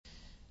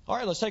All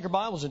right, let's take our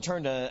Bibles and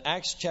turn to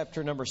Acts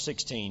chapter number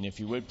 16, if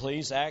you would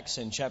please. Acts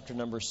in chapter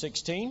number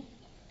 16.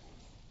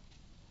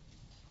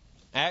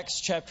 Acts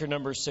chapter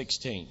number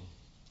 16.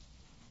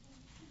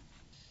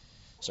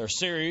 It's our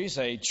series,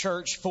 A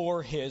Church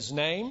for His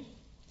Name.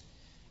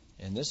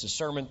 And this is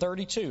Sermon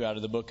 32 out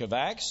of the book of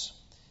Acts.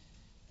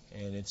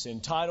 And it's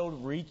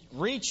entitled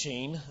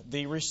Reaching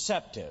the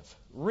Receptive.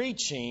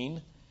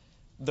 Reaching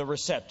the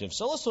Receptive.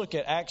 So let's look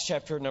at Acts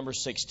chapter number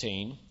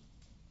 16.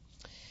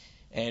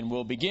 And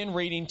we'll begin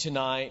reading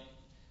tonight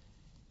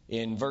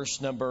in verse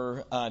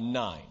number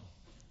 9.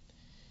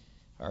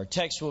 Our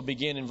text will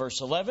begin in verse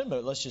 11,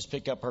 but let's just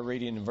pick up our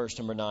reading in verse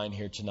number 9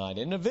 here tonight.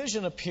 And a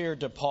vision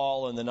appeared to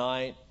Paul in the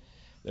night.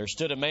 There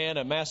stood a man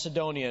of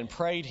Macedonia and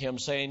prayed him,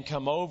 saying,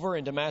 "Come over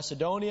into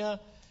Macedonia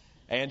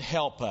and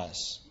help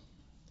us."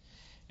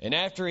 And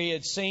after he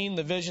had seen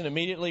the vision,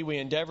 immediately we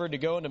endeavored to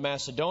go into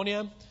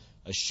Macedonia,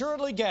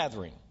 assuredly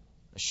gathering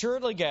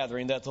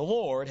that the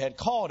Lord had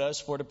called us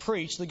for to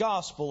preach the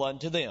gospel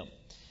unto them.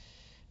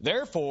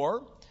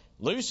 Therefore,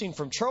 loosing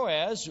from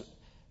Troas,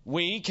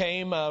 we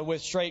came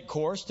with straight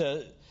course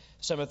to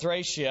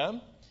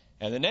Samothracia,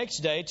 and the next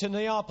day to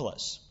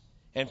Neapolis,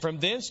 and from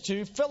thence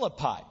to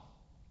Philippi,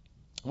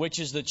 which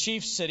is the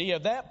chief city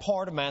of that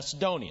part of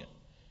Macedonia,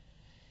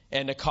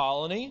 and a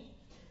colony,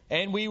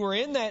 and we were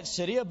in that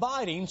city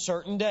abiding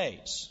certain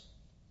days.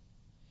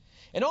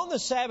 And on the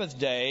Sabbath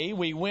day,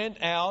 we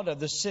went out of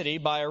the city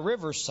by a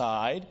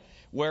riverside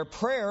where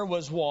prayer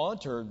was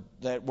wont, or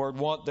that word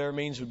wont there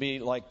means would be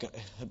like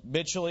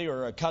habitually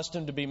or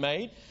accustomed to be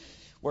made,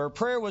 where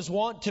prayer was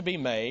wont to be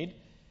made.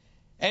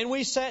 And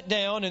we sat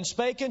down and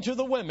spake unto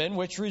the women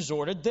which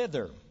resorted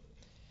thither.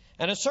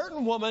 And a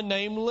certain woman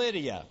named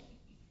Lydia,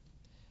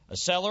 a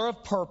seller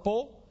of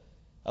purple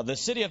of the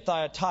city of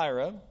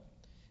Thyatira,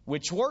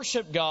 which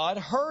worshipped God,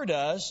 heard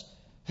us,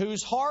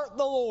 whose heart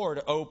the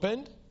Lord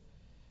opened,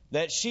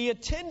 that she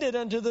attended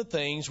unto the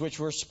things which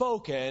were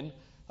spoken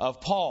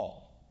of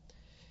Paul.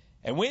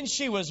 And when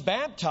she was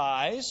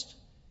baptized,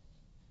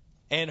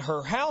 and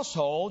her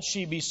household,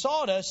 she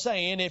besought us,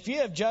 saying, "If ye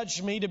have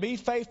judged me to be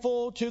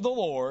faithful to the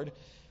Lord,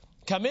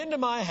 come into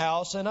my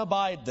house and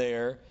abide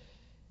there."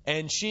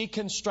 And she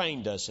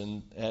constrained us.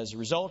 And as a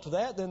result of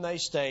that, then they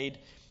stayed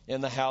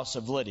in the house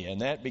of Lydia. And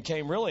that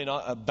became really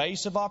a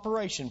base of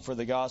operation for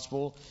the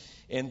gospel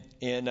in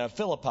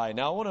Philippi.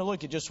 Now I want to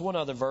look at just one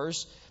other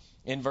verse.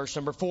 In verse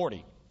number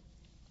 40.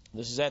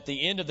 This is at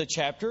the end of the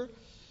chapter.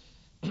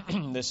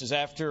 This is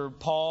after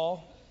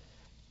Paul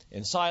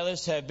and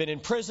Silas have been in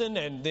prison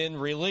and then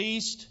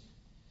released.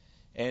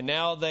 And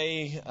now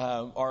they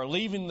are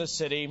leaving the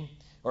city,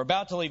 or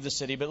about to leave the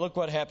city. But look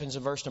what happens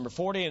in verse number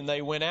 40. And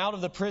they went out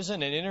of the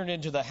prison and entered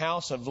into the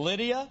house of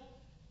Lydia.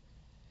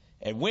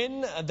 And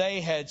when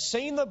they had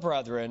seen the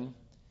brethren,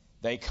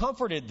 they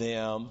comforted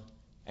them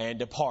and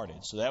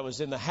departed. So that was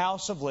in the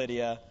house of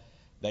Lydia.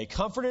 They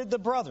comforted the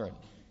brethren.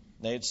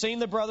 They had seen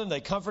the brethren, they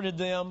comforted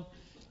them,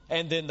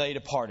 and then they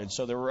departed.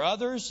 So there were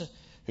others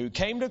who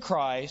came to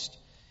Christ,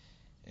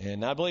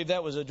 and I believe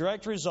that was a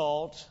direct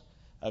result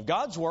of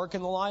God's work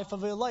in the life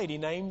of a lady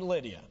named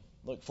Lydia.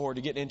 Look forward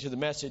to getting into the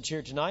message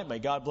here tonight. May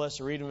God bless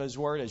the reading of His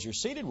Word. As you're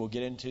seated, we'll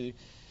get into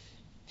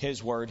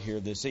His Word here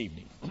this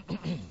evening.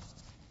 I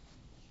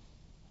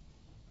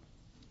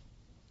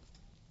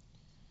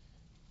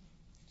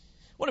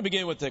want to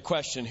begin with the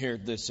question here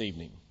this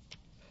evening.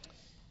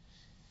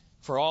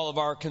 For all of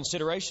our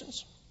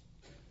considerations,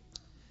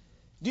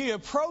 do you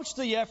approach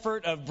the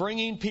effort of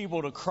bringing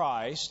people to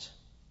Christ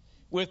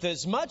with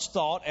as much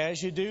thought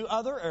as you do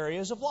other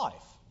areas of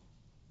life?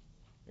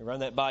 I'll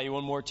run that by you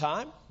one more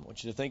time. I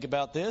want you to think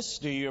about this.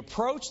 Do you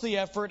approach the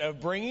effort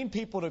of bringing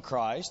people to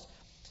Christ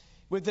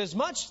with as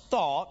much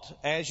thought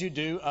as you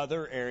do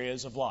other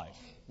areas of life?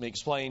 Let me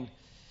explain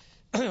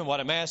what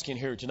I'm asking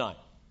here tonight.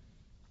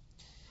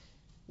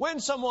 When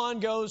someone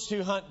goes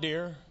to hunt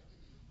deer,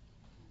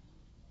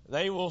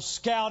 they will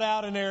scout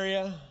out an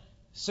area,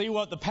 see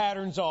what the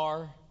patterns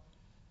are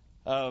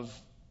of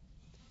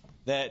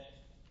that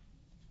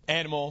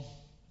animal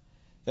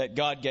that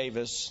God gave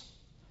us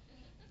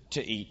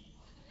to eat.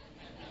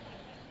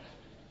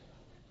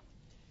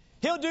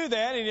 He'll do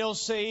that, and he'll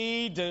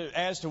see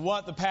as to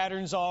what the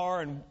patterns are,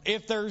 and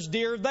if there's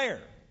deer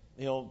there,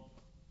 he'll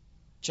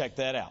check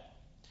that out.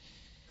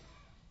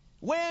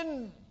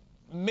 When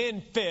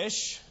men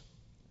fish,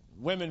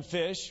 women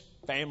fish,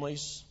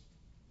 families,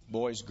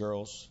 boys,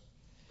 girls,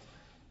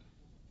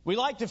 we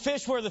like to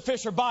fish where the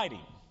fish are biting.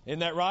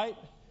 Isn't that right?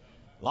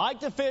 Like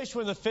to fish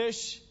where the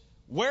fish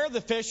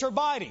are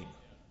biting.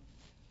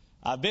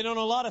 I've been on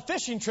a lot of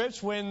fishing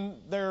trips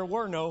when there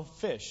were no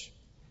fish.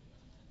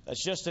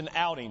 That's just an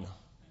outing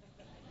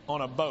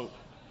on a boat.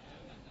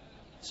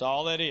 That's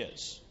all that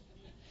is.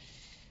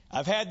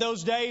 I've had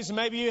those days, and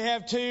maybe you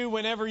have too,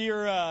 whenever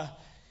you're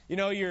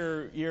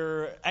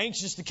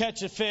anxious to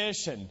catch a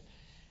fish, and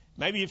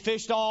maybe you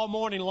fished all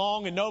morning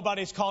long and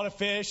nobody's caught a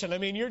fish, and I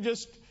mean,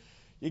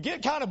 you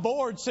get kind of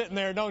bored sitting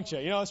there, don't you?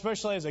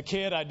 Especially as a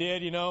kid, I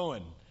did,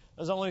 and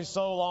there's only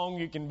so long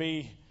you can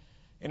be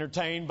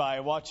entertained by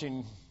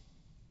watching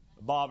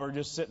a bobber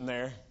just sitting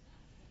there.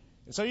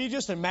 So you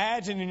just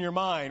imagine in your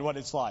mind what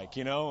it's like,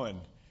 and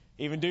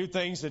even do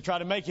things that try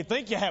to make you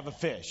think you have a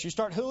fish. You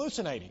start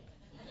hallucinating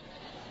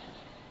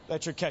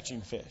that you're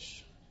catching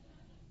fish.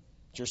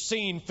 That you're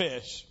seeing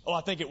fish. Oh,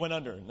 I think it went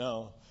under.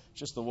 No, it's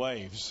just the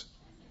waves.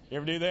 You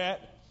ever do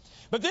that?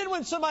 But then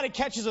when somebody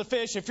catches a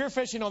fish, if you're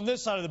fishing on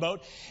this side of the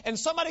boat, and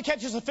somebody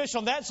catches a fish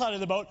on that side of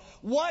the boat,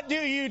 what do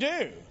you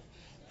do?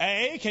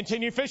 A,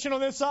 continue fishing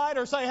on this side,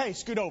 or say, hey,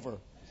 scoot over.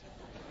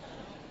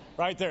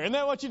 Right there. Isn't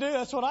that what you do?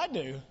 That's what I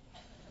do.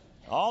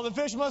 All the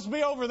fish must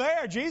be over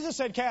there. Jesus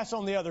said cast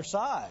on the other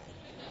side.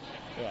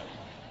 Yeah.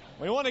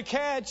 We want to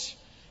catch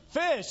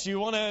fish. You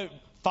want to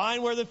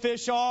find where the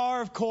fish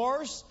are, of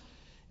course,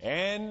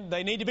 and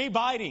they need to be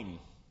biting.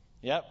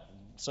 Yep,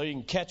 so you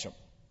can catch them.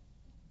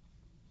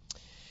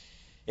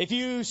 If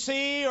you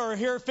see or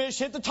hear a fish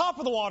hit the top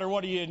of the water,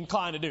 what are you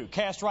inclined to do?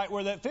 Cast right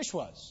where that fish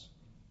was,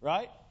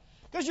 right?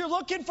 Because you're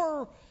looking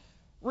for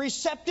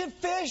receptive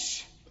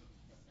fish.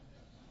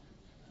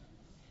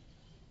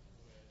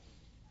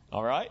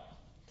 All right.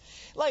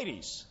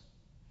 Ladies,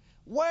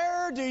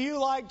 where do you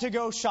like to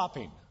go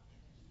shopping?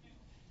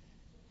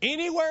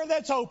 Anywhere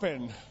that's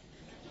open,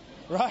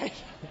 right?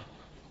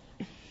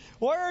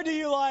 Where do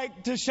you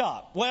like to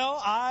shop? Well,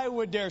 I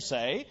would dare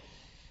say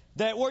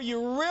that where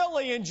you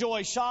really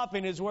enjoy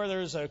shopping is where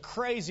there's a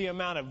crazy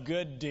amount of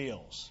good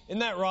deals. Isn't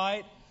that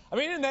right? I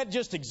mean, isn't that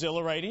just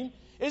exhilarating?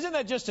 Isn't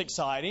that just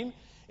exciting?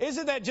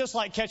 Isn't that just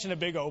like catching a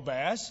big old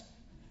bass?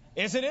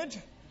 Isn't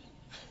it?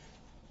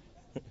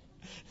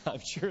 I'm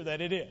sure that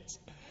it is.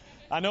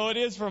 I know it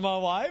is for my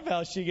wife,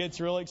 how she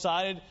gets real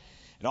excited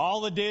and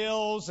all the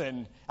deals.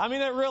 And I mean,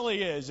 it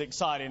really is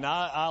exciting.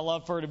 I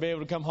love for her to be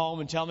able to come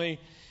home and tell me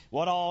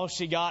what all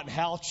she got and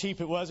how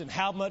cheap it was and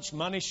how much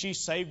money she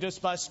saved us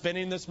by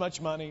spending this much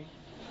money.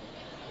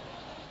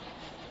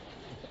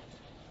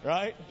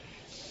 Right?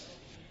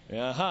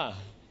 Uh-huh.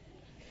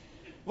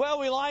 Well,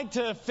 we like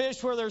to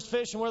fish where there's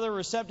fish and where they're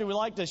receptive. We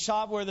like to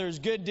shop where there's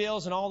good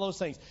deals and all those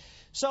things.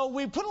 So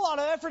we put a lot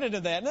of effort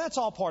into that, and that's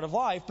all part of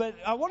life. But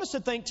I want us to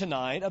think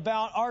tonight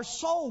about our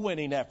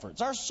soul-winning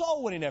efforts. Our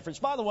soul-winning efforts.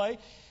 By the way,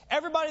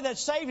 everybody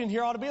that's saved in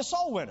here ought to be a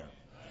soul winner.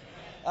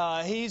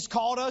 He's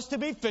called us to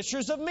be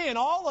fishers of men.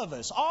 All of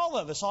us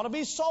ought to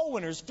be soul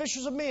winners,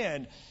 fishers of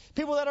men.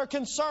 People that are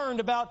concerned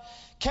about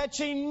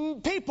catching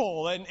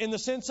people and in the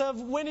sense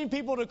of winning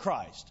people to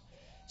Christ.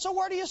 So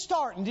where do you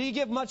start, and do you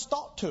give much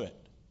thought to it?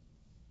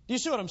 Do you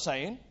see what I'm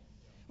saying?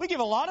 We give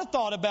a lot of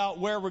thought about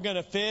where we're going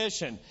to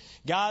fish, and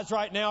guys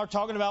right now are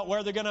talking about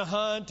where they're going to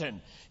hunt,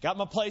 and got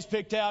my place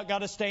picked out,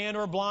 got a stand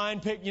or a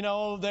blind picked,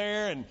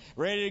 there, and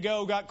ready to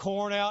go, got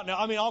corn out. Now,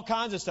 I mean, all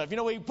kinds of stuff.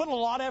 We put a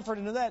lot of effort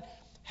into that.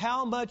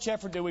 How much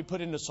effort do we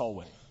put into soul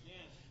winning?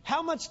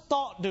 How much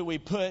thought do we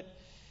put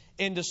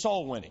into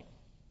soul winning?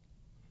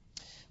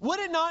 Would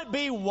it not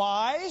be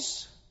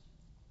wise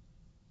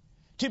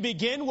to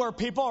begin where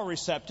people are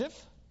receptive?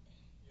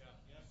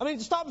 I mean,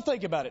 stop and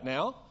think about it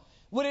now.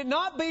 Would it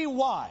not be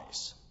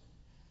wise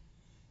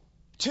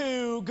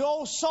to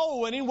go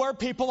soul winning where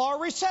people are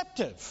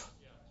receptive?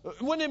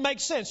 Wouldn't it make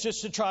sense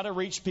just to try to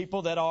reach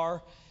people that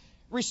are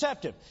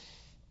receptive?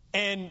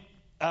 And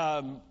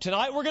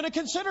tonight we're going to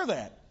consider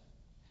that.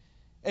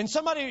 And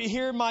somebody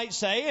here might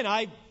say, and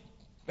I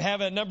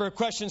have a number of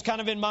questions kind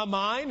of in my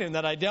mind and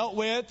that I dealt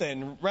with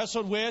and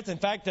wrestled with. In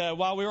fact,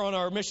 while we were on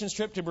our missions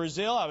trip to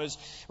Brazil, I was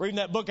reading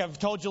that book I've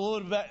told you a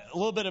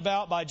little bit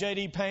about by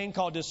J.D. Payne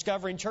called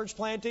Discovering Church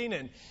Planting.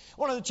 And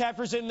one of the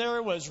chapters in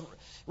there was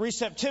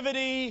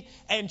receptivity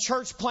and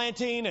church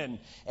planting.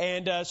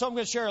 And so I'm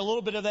going to share a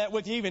little bit of that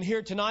with you even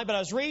here tonight. But I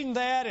was reading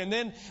that, and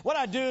then what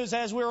I do is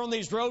as we were on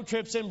these road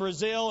trips in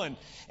Brazil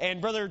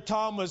and Brother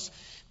Tom was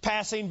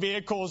passing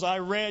vehicles, I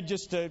read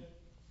just to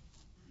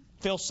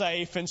feel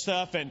safe and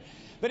stuff.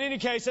 But in any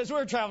case, as we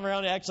were traveling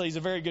around, actually he's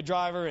a very good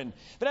driver.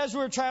 But as we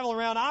were traveling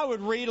around, I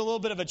would read a little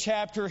bit of a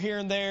chapter here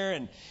and there.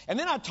 And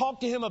then I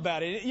talked to him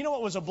about it. You know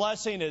what was a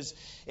blessing is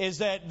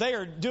that they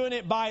are doing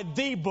it by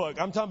the book.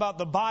 I'm talking about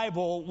the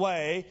Bible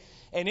way.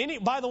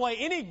 And by the way,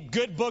 any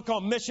good book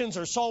on missions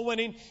or soul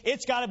winning,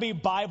 it's got to be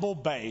Bible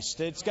based.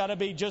 It's got to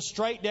be just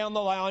straight down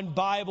the line,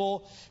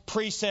 Bible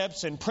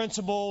precepts and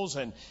principles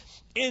and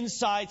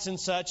insights and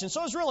such. And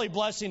so it was really a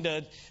blessing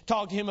to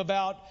talk to him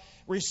about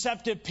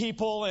receptive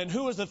people and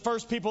who was the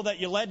first people that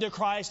you led to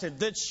Christ at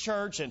this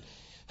church and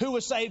who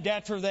was saved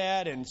after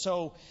that. And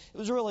so it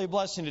was really a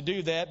blessing to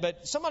do that.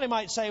 But somebody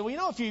might say,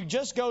 well, if you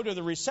just go to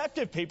the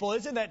receptive people,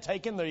 isn't that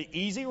taking the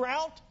easy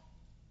route?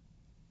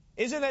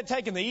 Isn't that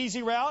taking the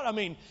easy route? I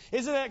mean,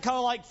 isn't that kind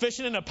of like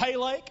fishing in a pay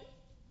lake?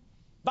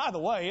 By the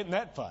way, isn't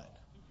that fun?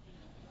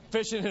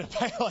 Fishing in a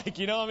pay lake,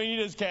 you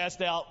just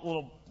cast out a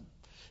little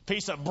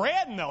piece of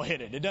bread and they'll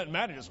hit it. It doesn't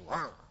matter, just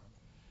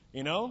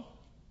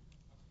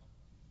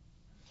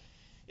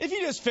If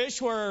you just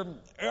fish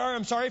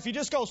if you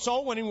just go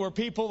soul winning where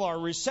people are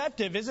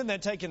receptive, isn't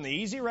that taking the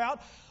easy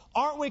route?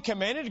 Aren't we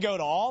commanded to go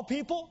to all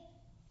people?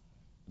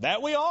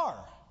 That we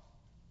are.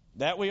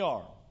 That we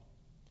are.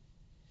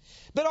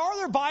 But are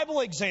there Bible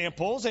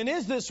examples, and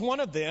is this one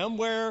of them,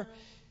 where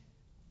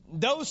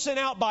those sent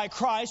out by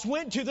Christ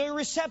went to the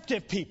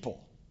receptive people?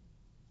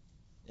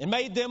 and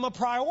made them a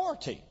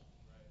priority.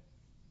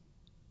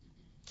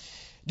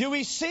 Do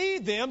we see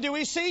them? Do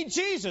we see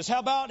Jesus? How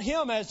about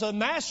him as a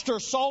master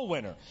soul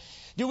winner?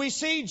 Do we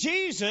see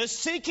Jesus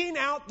seeking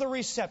out the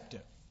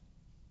receptive?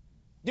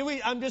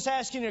 I'm just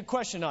asking you a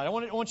question tonight. I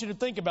want you to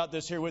think about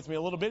this here with me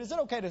a little bit. Is it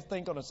okay to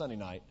think on a Sunday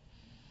night?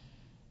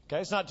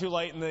 Okay, it's not too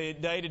late in the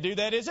day to do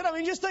that, is it? I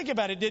mean, just think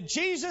about it. Did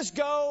Jesus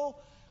go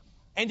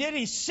and did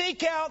he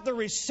seek out the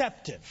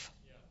receptive?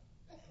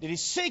 Did he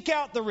seek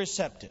out the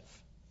receptive?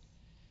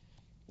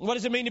 What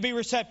does it mean to be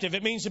receptive?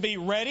 It means to be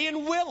ready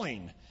and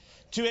willing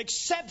to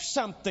accept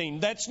something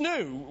that's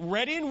new.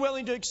 Ready and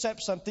willing to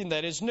accept something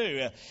that is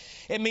new.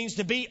 It means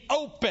to be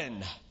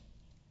open.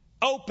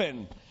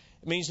 Open.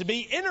 It means to be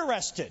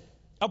interested,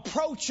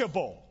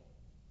 approachable,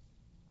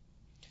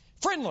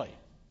 friendly,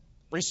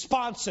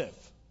 responsive.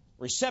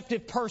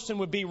 Receptive person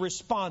would be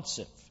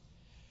responsive.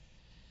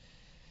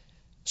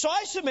 So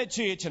I submit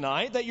to you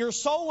tonight that your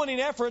soul-winning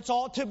efforts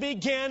ought to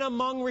begin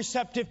among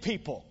receptive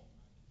people.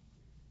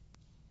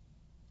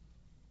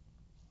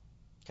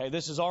 Okay,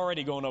 this is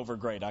already going over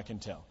great, I can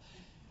tell.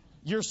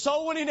 Your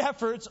soul-winning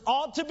efforts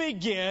ought to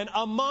begin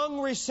among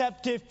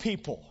receptive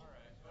people.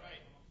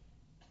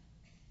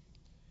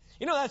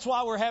 You know, that's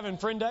why we're having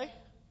Friend Day.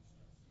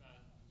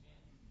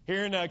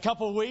 Here in a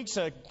couple of weeks,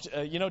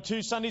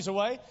 2 Sundays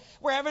away,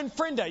 we're having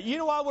Friend Day. You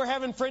know why we're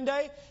having Friend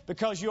Day?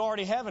 Because you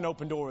already have an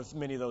open door with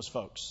many of those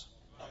folks.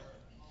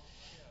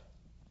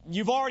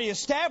 You've already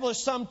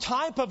established some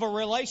type of a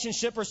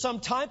relationship or some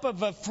type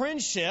of a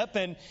friendship,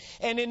 and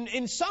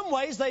in some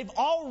ways they've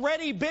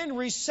already been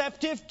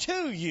receptive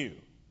to you.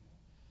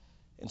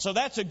 And so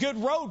that's a good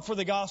road for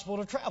the gospel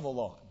to travel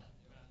on.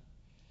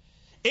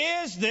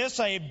 Is this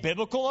a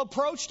biblical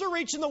approach to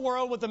reaching the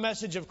world with the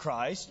message of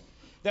Christ?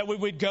 That we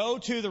would go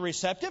to the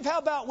receptive? How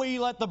about we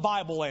let the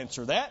Bible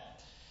answer that?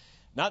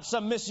 Not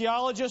some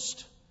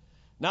missiologist,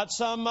 not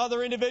some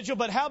other individual,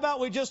 but how about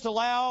we just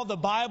allow the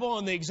Bible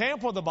and the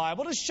example of the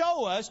Bible to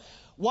show us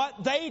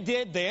what they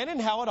did then and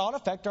how it ought to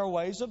affect our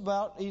ways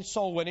about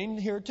soul winning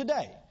here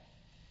today.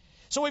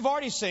 So we've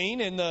already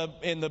seen in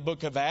the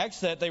book of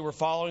Acts that they were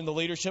following the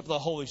leadership of the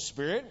Holy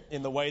Spirit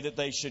in the way that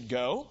they should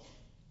go.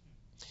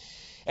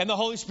 And the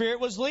Holy Spirit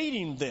was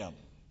leading them.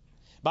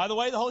 By the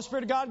way, the Holy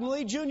Spirit of God can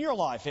lead you in your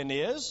life, and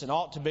is, and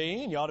ought to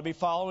be, and you ought to be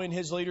following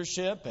His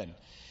leadership,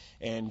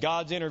 and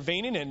God's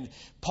intervening. And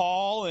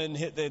Paul and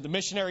the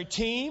missionary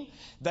team,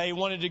 they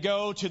wanted to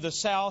go to the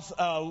southwest,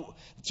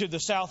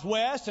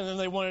 and then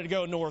they wanted to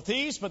go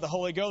northeast, but the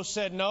Holy Ghost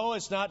said, no,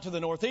 it's not to the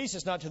northeast,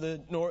 it's not to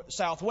the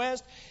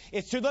southwest,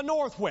 it's to the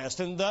northwest.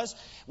 And thus,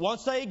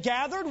 once they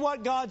gathered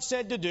what God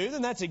said to do,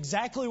 then that's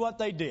exactly what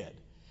they did.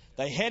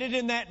 They headed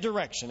in that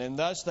direction, and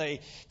thus they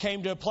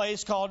came to a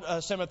place called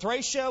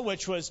Samothracia,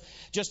 which was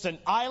just an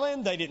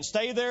island. They didn't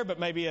stay there, but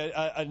maybe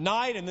a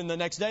night, and then the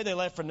next day they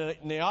left for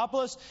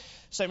Neapolis.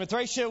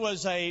 Samothracia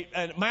was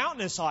a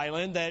mountainous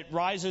island that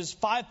rises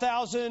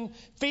 5,000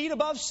 feet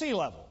above sea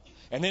level.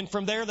 And then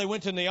from there they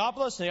went to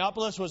Neapolis.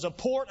 Neapolis was a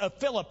port of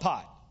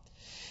Philippi.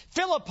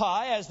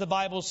 Philippi, as the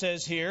Bible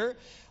says here,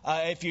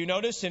 if you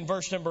notice in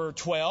verse number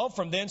 12,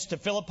 from thence to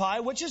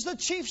Philippi, which is the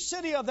chief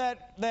city of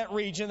that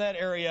region, that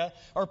area,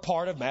 or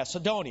part of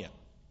Macedonia.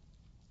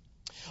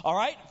 All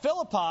right,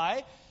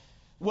 Philippi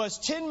was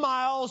 10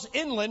 miles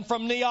inland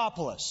from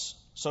Neapolis.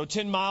 So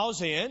 10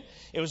 miles in.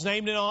 It was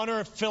named in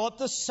honor of Philip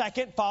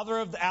II, father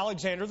of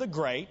Alexander the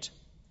Great.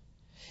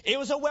 It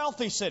was a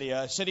wealthy city,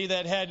 a city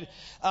that had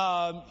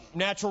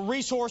natural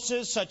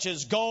resources such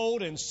as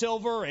gold and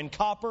silver and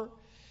copper.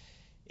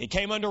 It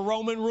came under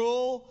Roman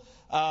rule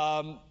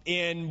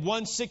in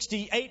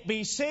 168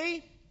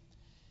 BC,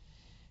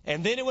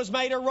 and then it was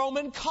made a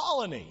Roman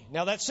colony.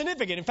 Now that's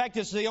significant. In fact,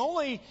 it's the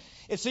only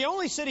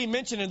city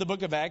mentioned in the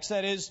book of Acts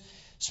that is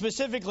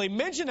specifically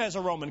mentioned as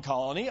a Roman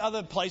colony.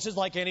 Other places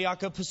like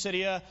Antioch of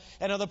Pisidia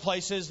and other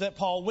places that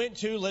Paul went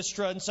to,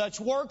 Lystra and such,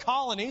 were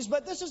colonies,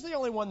 but this is the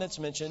only one that's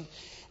mentioned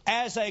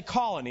as a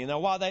colony. Now,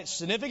 why that's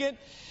significant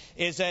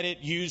is that it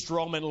used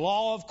Roman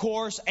law, of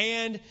course,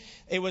 and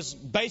it was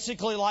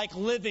basically like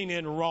living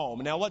in Rome.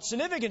 Now, what's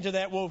significant to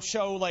that we'll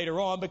show later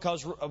on,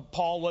 because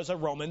Paul was a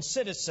Roman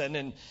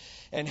citizen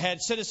and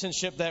had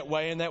citizenship that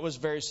way, and that was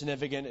very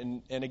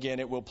significant, and again,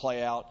 it will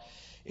play out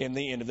in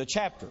the end of the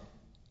chapter.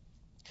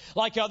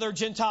 Like other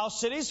Gentile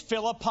cities,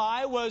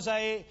 Philippi was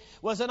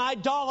an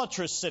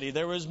idolatrous city.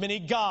 There was many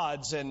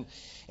gods and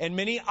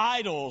many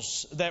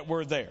idols that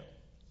were there.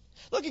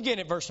 Look again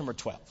at verse number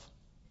 12.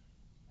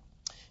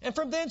 And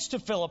from thence to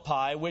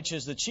Philippi, which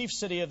is the chief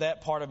city of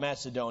that part of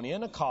Macedonia,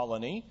 and a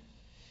colony.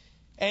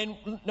 And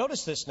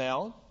notice this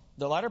now,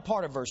 the latter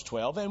part of verse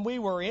 12. And we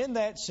were in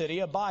that city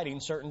abiding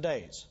certain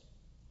days.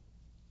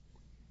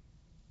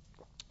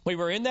 We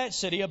were in that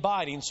city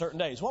abiding certain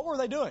days. What were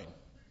they doing?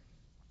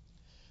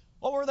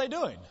 What were they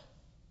doing?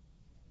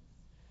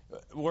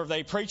 Were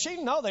they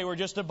preaching? No, they were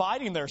just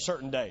abiding there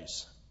certain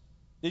days.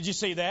 Did you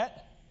see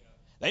that?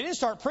 They didn't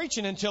start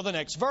preaching until the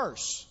next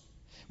verse.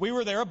 We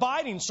were there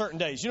abiding certain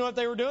days. You know what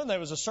they were doing? There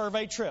was a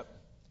survey trip.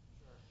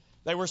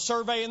 They were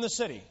surveying the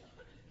city,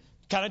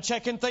 kind of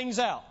checking things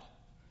out.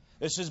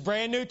 This is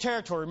brand new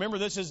territory. Remember,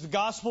 this is the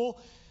gospel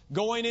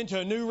going into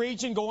a new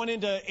region, going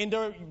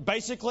into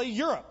basically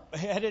Europe,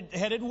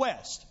 headed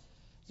west.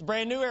 It's a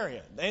brand new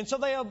area. And so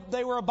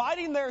they were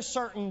abiding there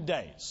certain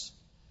days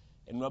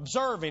and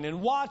observing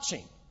and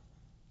watching.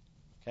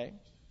 Okay?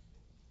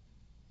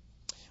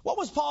 What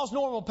was Paul's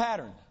normal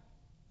pattern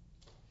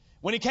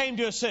when he came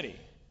to a city?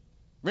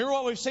 Remember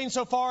what we've seen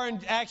so far in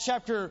Acts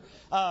chapter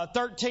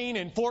 13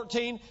 and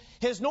 14?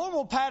 His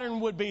normal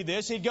pattern would be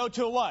this. He'd go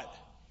to a what?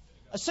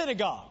 A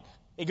synagogue.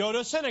 He'd go to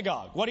a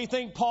synagogue. What do you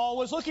think Paul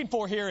was looking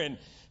for here in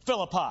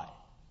Philippi?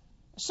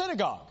 A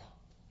synagogue.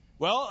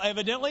 Well,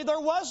 evidently there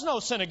was no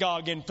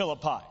synagogue in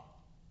Philippi.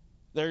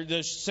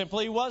 There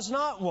simply was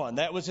not one.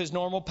 That was his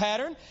normal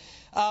pattern.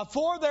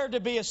 For there to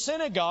be a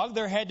synagogue,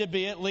 there had to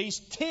be at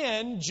least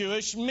 10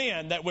 Jewish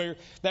men that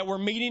were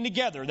meeting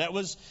together. That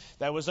was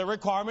the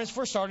requirements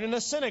for starting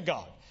a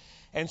synagogue.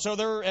 And so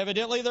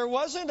evidently there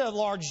wasn't a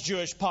large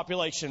Jewish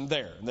population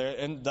there,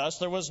 and thus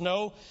there was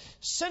no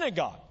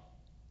synagogue.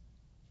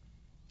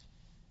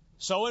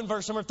 So in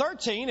verse number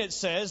 13, it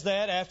says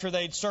that after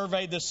they'd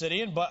surveyed the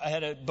city and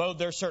had abode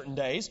there certain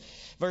days,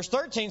 verse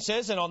 13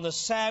 says, and on the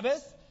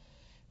Sabbath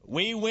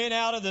we went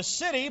out of the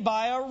city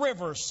by a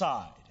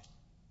riverside.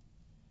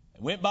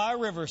 Went by a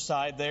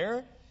riverside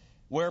there,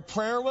 where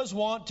prayer was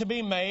wont to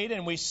be made,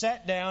 and we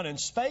sat down and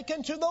spake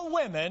unto the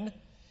women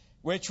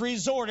which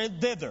resorted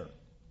thither.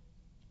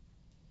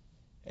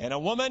 And a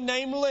woman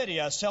named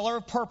Lydia, a seller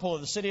of purple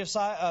of the city of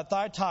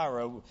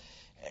Thyatira,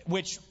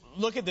 which,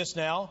 look at this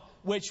now,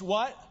 which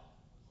what?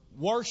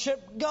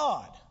 Worship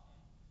God.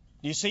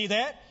 Do you see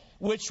that?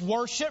 Which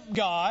worship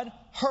God,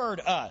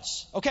 heard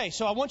us. Okay,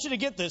 so I want you to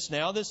get this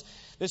now. This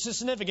is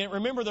significant.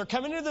 Remember, they're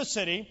coming into the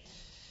city.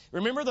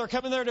 Remember, they're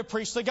coming there to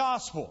preach the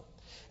gospel.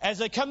 As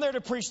they come there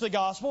to preach the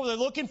gospel, they're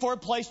looking for a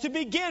place to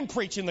begin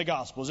preaching the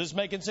gospel. Is this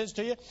making sense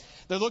to you?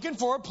 They're looking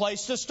for a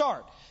place to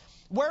start.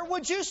 Where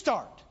would you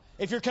start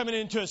if you're coming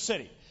into a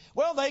city?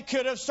 Well, they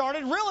could have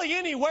started really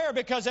anywhere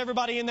because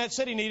everybody in that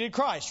city needed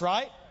Christ,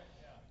 right?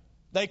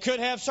 They could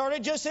have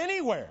started just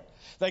anywhere.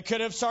 They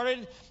could have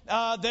started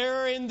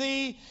there around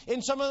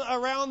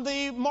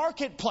the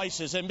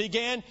marketplaces and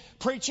began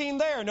preaching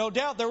there. No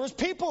doubt there was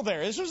people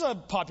there. This was a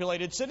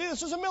populated city.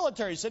 This was a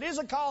military city. It was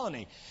a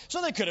colony.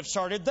 So they could have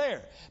started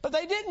there. But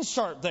they didn't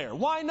start there.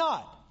 Why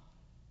not?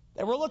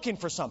 They were looking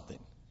for something.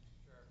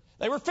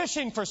 They were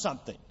fishing for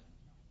something.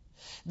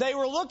 They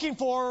were looking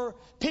for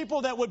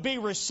people that would be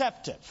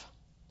receptive.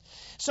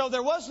 So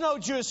there was no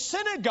Jewish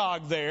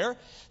synagogue there.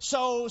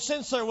 So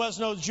since there was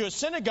no Jewish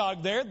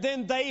synagogue there,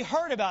 then they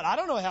heard about it. I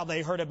don't know how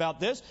they heard about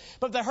this,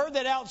 but they heard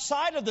that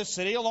outside of the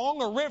city, along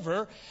a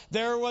river,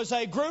 there was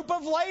a group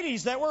of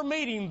ladies that were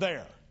meeting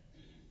there.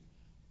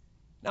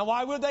 Now,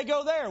 why would they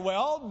go there?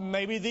 Well,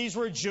 maybe these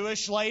were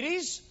Jewish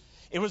ladies.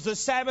 It was the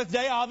Sabbath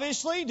day,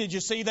 obviously. Did you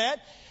see that?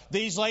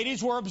 These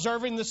ladies were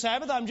observing the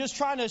Sabbath. I'm just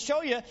trying to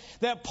show you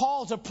that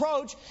Paul's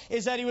approach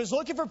is that he was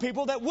looking for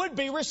people that would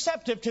be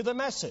receptive to the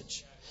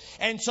message.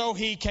 And so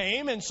he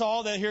came and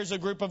saw that here's a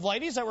group of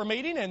ladies that were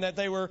meeting and that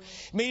they were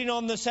meeting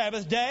on the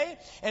Sabbath day.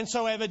 And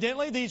so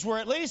evidently these were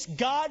at least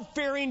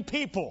God-fearing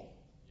people.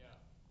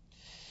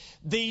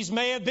 These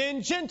may have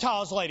been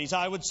Gentiles ladies.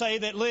 I would say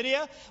that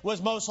Lydia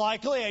was most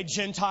likely a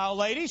Gentile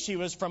lady. She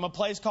was from a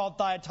place called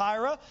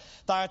Thyatira.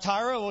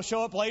 Thyatira will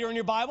show up later in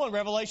your Bible in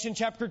Revelation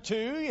chapter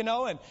 2,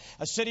 and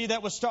a city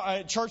that was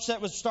a church that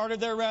was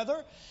started there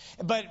rather.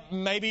 But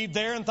maybe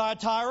there in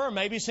Thyatira, or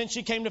maybe since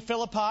she came to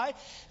Philippi,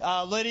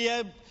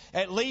 Lydia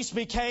at least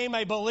became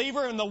a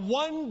believer in the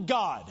one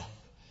God,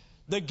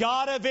 the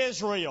God of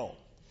Israel.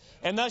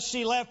 And thus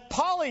she left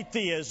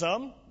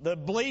polytheism, the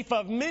belief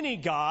of many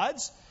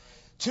gods,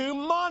 to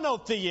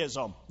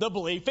monotheism, the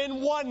belief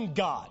in one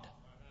God.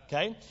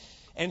 Okay?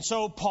 And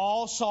so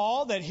Paul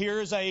saw that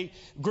here's a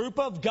group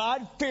of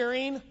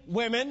God-fearing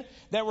women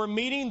that were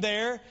meeting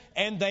there,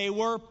 and they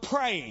were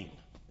praying.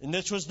 And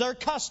this was their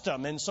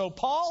custom. And so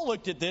Paul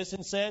looked at this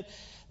and said,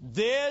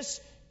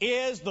 this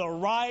is the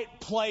right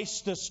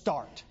place to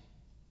start.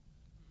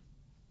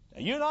 Now,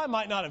 you and I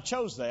might not have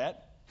chose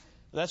that.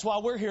 But that's why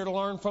we're here to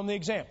learn from the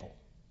example.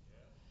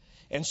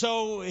 And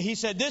so he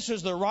said this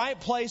was the right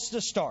place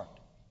to start.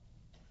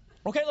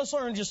 Okay, let's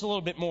learn just a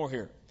little bit more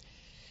here.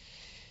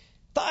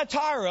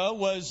 Thyatira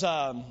was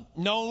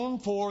known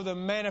for the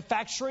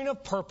manufacturing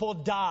of purple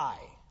dye.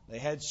 They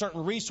had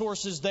certain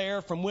resources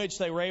there from which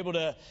they were able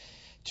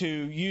to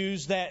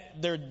use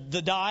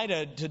the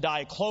dye to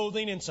dye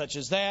clothing and such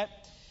as that.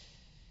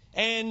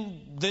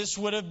 And this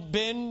would have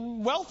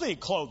been wealthy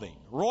clothing,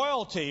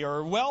 royalty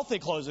or wealthy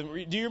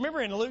clothing. Do you remember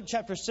in Luke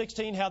chapter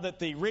 16 how that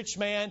the rich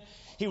man,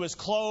 he was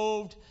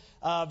clothed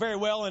very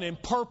well and in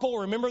purple?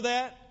 Remember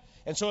that?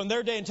 And so in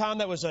their day and time,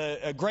 that was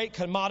a great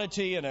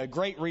commodity and a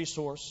great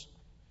resource.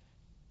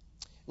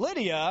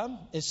 Lydia,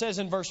 it says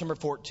in verse number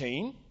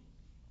 14,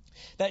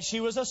 that she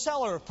was a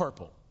seller of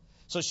purple.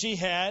 So she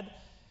had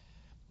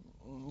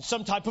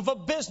some type of a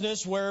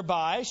business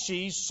whereby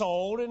she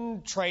sold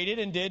and traded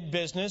and did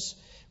business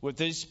with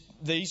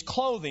these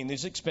clothing,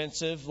 this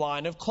expensive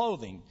line of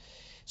clothing.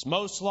 It's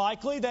most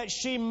likely that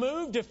she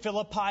moved to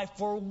Philippi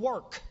for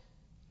work.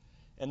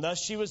 and thus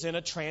she was in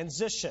a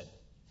transition.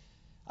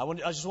 I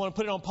just want to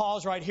put it on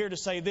pause right here to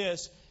say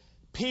this.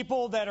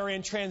 People that are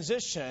in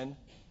transition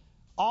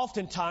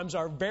oftentimes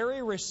are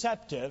very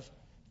receptive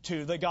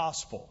to the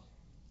gospel.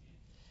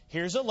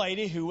 Here's a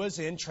lady who was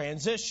in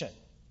transition.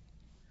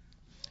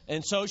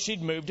 And so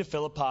she'd moved to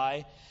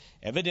Philippi,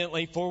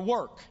 evidently for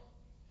work.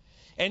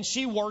 And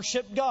she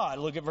worshiped God.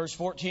 Look at verse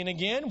 14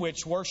 again.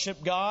 Which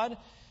worshiped God,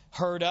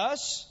 heard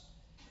us.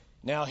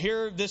 Now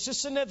here, this is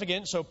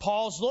significant. So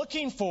Paul's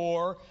looking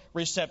for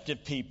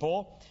receptive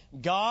people.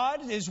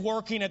 God is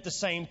working at the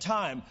same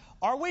time.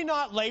 Are we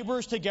not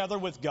laborers together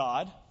with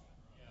God?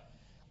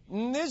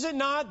 Is it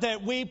not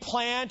that we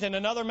plant and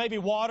another maybe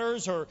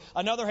waters, or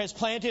another has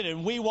planted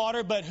and we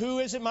water, but who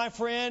is it, my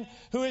friend?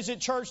 Who is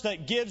it, church,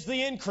 that gives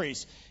the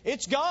increase?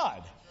 It's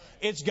God.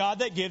 It's God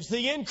that gives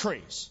the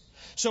increase.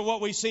 So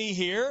what we see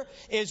here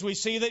is we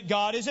see that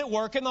God is at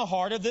work in the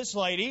heart of this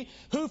lady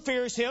who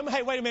fears him.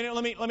 Hey, wait a minute.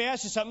 Let me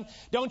ask you something.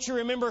 Don't you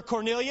remember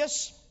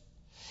Cornelius?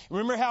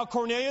 Remember how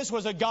Cornelius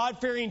was a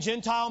God-fearing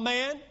Gentile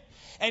man?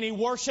 And he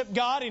worshiped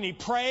God, and he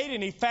prayed,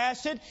 and he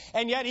fasted.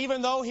 And yet,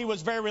 even though he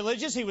was very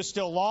religious, he was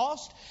still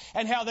lost.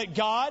 And how that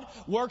God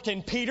worked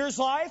in Peter's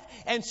life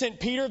and sent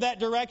Peter that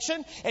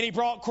direction. And he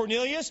brought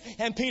Cornelius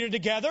and Peter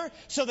together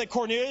so that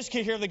Cornelius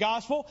could hear the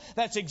gospel.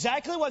 That's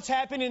exactly what's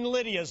happened in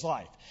Lydia's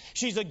life.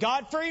 She's a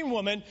God-fearing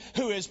woman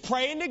who is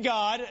praying to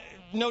God,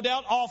 no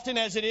doubt often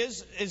as it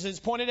is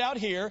pointed out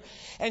here.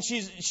 And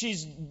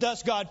she's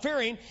thus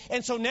God-fearing.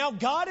 And so now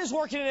God is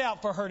working it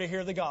out for her to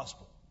hear the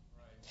gospel.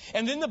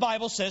 And then the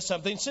Bible says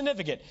something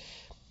significant.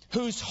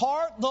 Whose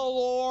heart the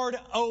Lord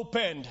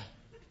opened.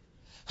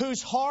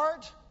 Whose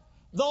heart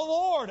the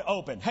Lord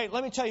opened. Hey,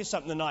 let me tell you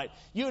something tonight.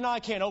 You and I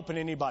can't open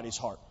anybody's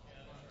heart.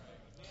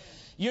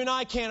 You and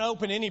I can't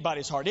open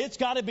anybody's heart. It's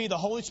got to be the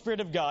Holy Spirit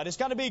of God. It's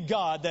got to be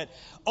God that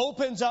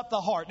opens up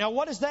the heart. Now,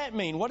 what does that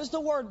mean? What does the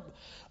word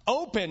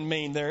open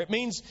mean there? It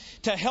means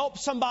to help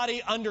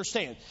somebody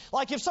understand.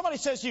 Like if somebody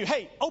says to you,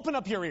 hey, open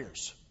up your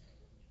ears.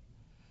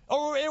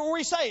 Or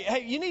we say,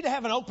 hey, you need to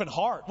have an open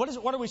heart.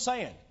 What are we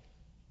saying?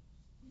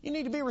 You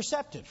need to be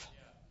receptive.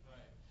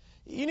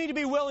 You need to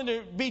be willing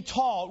to be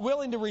taught,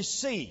 willing to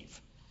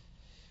receive.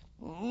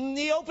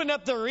 He opened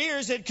up their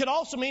ears. It could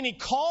also mean he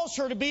calls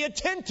her to be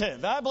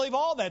attentive. I believe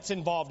all that's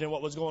involved in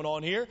what was going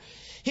on here.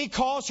 He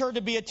calls her to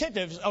be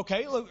attentive.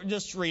 Okay, look,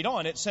 just read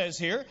on. It says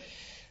here,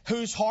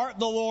 whose heart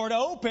the Lord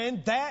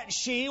opened, that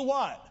she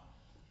what?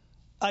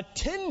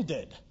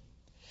 Attended.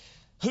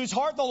 Whose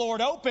heart the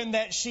Lord opened,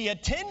 that she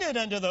attended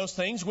unto those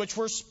things which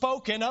were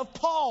spoken of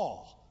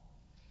Paul.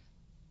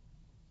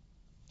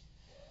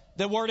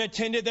 The word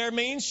attended there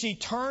means she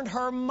turned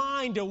her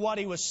mind to what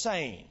he was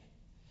saying.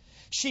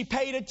 She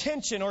paid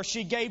attention, or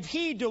she gave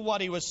heed to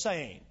what he was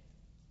saying.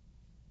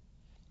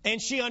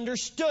 And she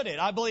understood it.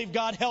 I believe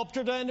God helped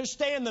her to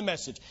understand the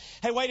message.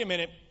 Hey, wait a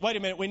minute.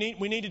 We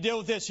need to deal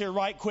with this here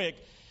right quick.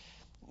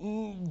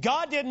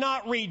 God did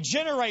not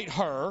regenerate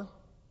her,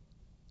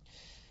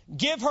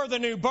 give her the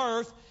new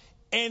birth,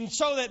 and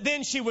so that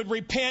then she would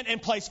repent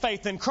and place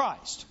faith in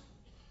Christ.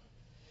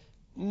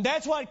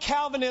 That's what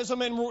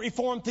Calvinism and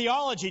Reformed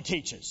theology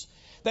teaches.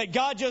 That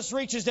God just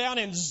reaches down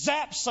and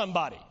zaps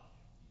somebody.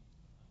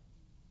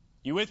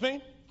 You with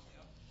me?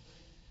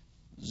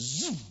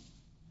 Zoom.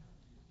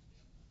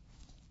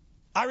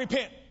 I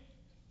repent.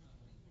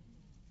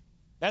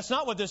 That's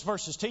not what this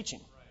verse is teaching.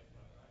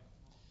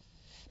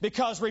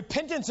 Because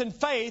repentance and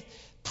faith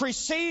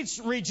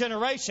precedes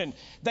regeneration.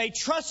 They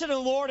trusted in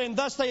the Lord, and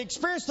thus they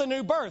experienced the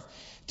new birth.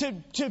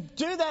 To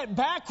do that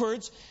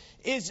backwards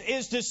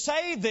is to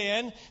say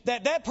then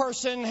that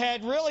person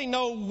had really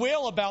no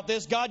will about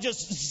this. God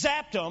just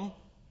zapped them.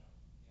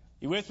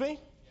 You with me?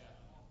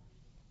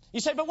 You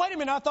say, but wait a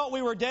minute, I thought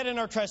we were dead in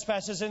our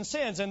trespasses and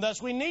sins, and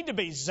thus we need to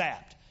be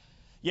zapped.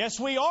 Yes,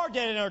 we are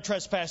dead in our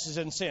trespasses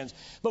and sins.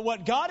 But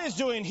what God is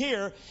doing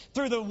here,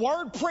 through the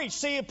word preached,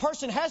 see, a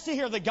person has to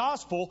hear the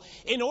gospel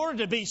in order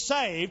to be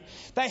saved.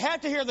 They have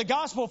to hear the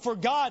gospel for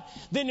God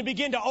then to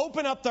begin to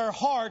open up their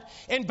heart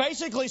and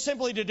basically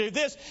simply to do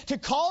this, to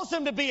cause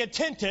them to be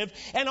attentive.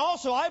 And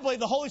also, I believe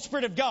the Holy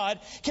Spirit of God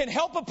can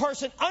help a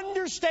person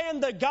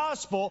understand the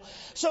gospel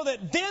so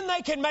that then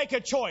they can make a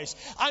choice.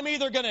 I'm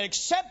either going to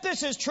accept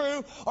this as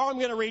true or I'm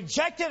going to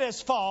reject it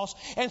as false.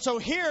 And so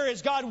here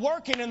is God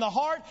working in the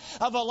heart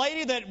of a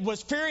lady that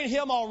was fearing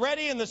him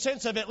already in the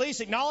sense of at least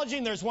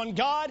acknowledging there's one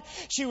God.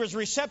 She was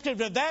receptive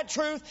to that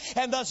truth,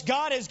 and thus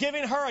God is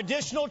giving her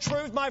additional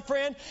truth, my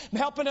friend,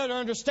 helping her to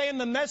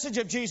understand the message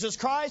of Jesus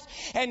Christ.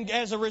 And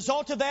as a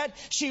result of that,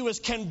 she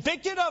was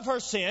convicted of her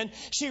sin.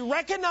 She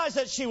recognized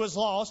that she was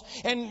lost,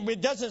 and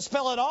it doesn't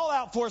spell it all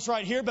out for us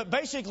right here, but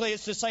basically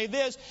it's to say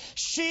this: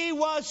 she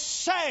was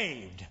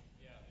saved.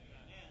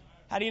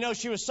 How do you know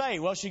she was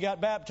saved? Well, she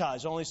got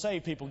baptized. Only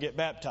saved people get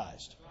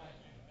baptized.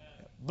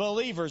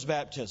 Believer's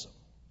baptism.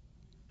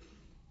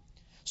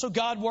 So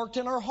God worked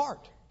in her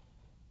heart,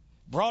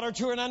 brought her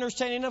to an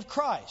understanding of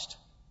Christ.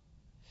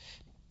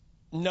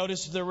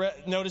 Notice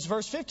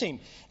verse 15.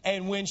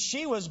 And when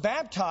she was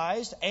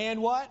baptized,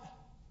 and what?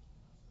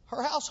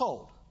 Her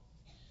household.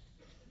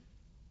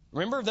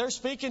 Remember, they're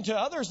speaking to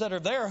others that are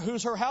there.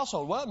 Who's her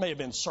household? Well, it may have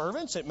been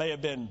servants. It may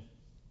have been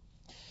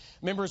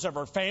members of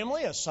her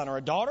family, a son or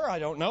a daughter. I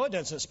don't know. It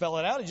doesn't spell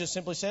it out. It just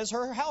simply says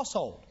her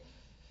household.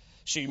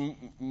 She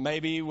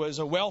maybe was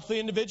a wealthy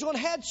individual and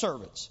had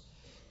servants.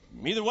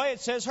 Either way, it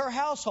says her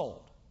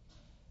household.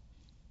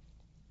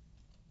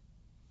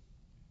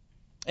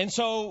 And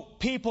so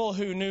people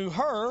who knew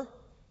her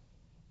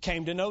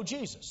came to know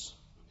Jesus.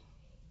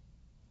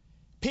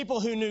 People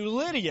who knew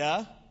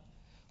Lydia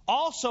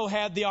also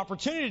had the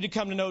opportunity to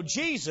come to know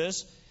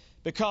Jesus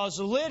because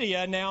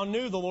Lydia now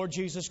knew the Lord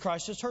Jesus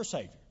Christ as her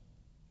Savior.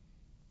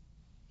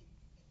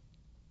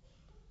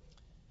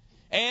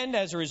 And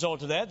as a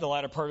result of that, the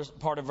latter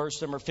part of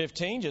verse number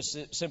 15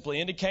 just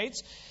simply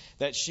indicates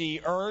that she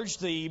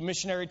urged the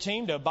missionary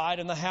team to abide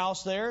in the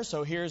house there.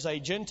 So here's a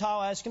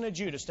Gentile asking a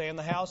Jew to stay in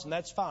the house, and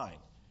that's fine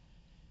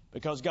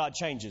because God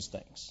changes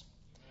things.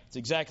 It's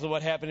exactly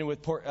what happened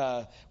with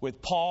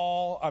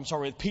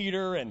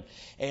Peter and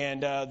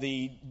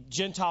the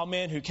Gentile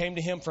men who came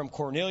to him from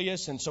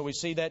Cornelius. And so we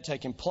see that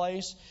taking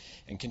place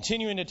and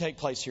continuing to take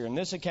place here in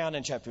this account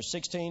in chapter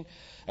 16.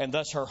 And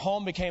thus her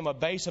home became a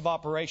base of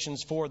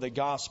operations for the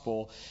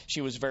gospel.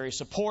 She was very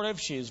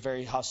supportive. She is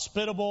very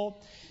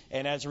hospitable.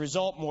 And as a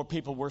result, more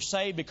people were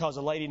saved because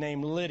a lady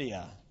named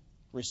Lydia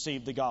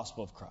received the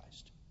gospel of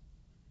Christ.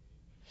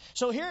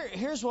 So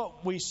here's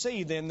what we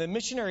see then. The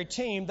missionary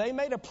team, they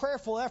made a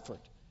prayerful effort.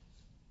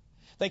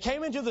 They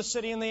came into the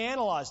city and they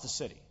analyzed the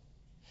city.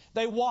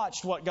 They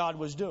watched what God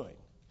was doing.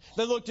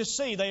 They looked to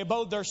see. They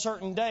abode there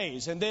certain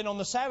days. And then on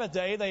the Sabbath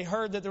day, they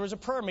heard that there was a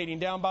prayer meeting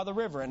down by the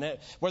river. And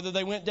whether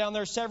they went down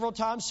there several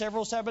times,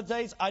 several Sabbath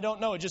days, I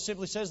don't know. It just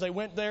simply says they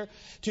went there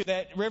to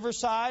that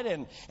riverside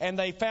and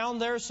they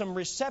found there some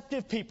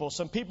receptive people,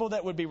 some people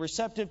that would be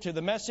receptive to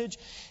the message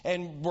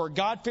and were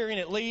God-fearing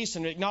at least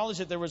and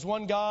acknowledged that there was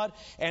one God.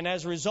 And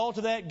as a result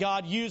of that,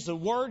 God used the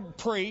word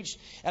preached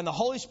and the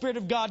Holy Spirit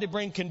of God to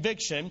bring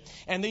conviction.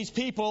 And these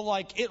people,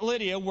 like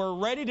Lydia, were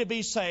ready to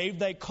be saved.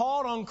 They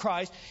called on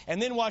Christ.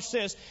 And then watch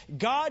this.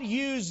 God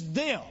used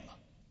them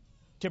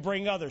to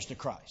bring others to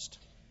Christ.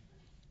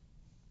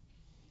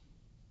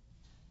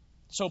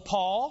 So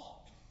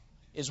Paul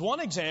is one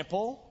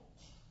example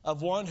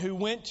of one who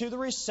went to the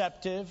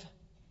receptive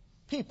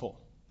people.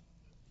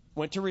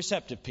 Went to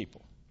receptive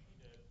people.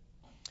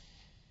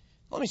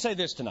 Let me say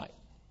this tonight.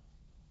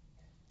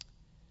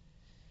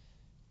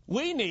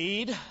 We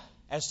need,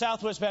 as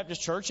Southwest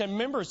Baptist Church and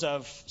members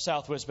of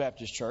Southwest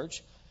Baptist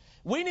Church,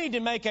 we need to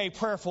make a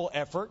prayerful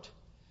effort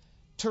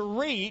to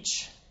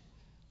reach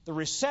the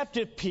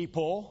receptive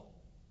people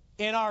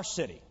in our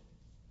city.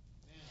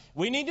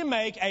 We need to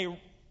make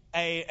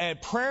a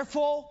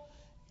prayerful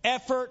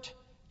effort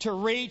to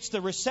reach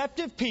the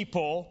receptive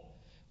people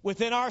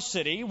within our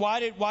city. Why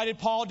did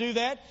Paul do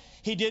that?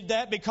 He did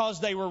that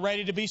because they were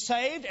ready to be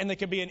saved and they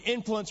could be an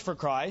influence for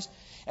Christ.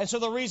 And so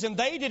the reason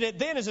they did it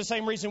then is the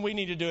same reason we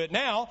need to do it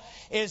now,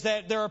 is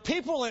that there are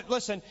people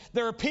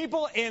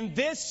in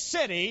this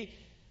city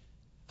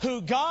who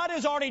God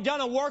has already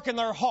done a work in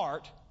their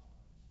heart,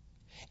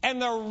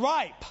 and they're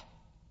ripe.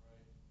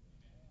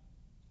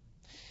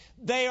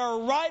 They are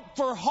ripe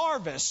for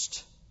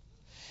harvest.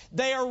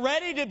 They are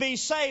ready to be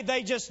saved.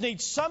 They just need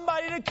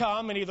somebody to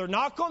come and either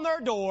knock on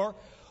their door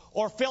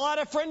or fill out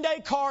a friend day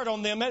card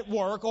on them at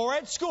work or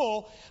at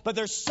school. But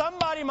there's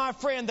somebody, my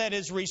friend, that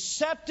is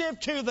receptive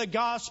to the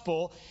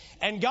gospel,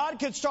 and God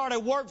could start a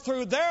work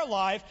through their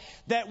life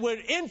that would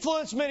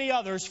influence many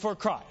others for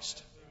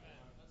Christ.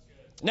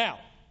 Now,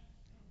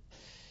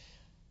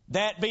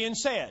 that being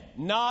said,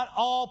 not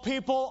all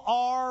people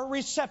are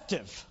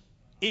receptive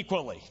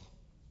equally.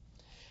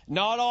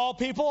 Not all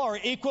people are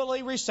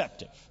equally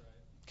receptive.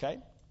 Okay?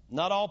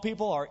 Not all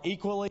people are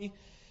equally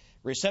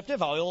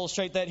receptive. I'll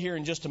illustrate that here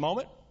in just a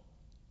moment.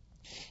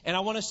 And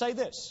I want to say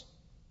this,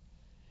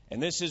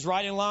 and this is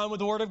right in line with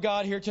the Word of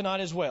God here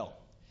tonight as well.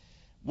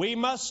 We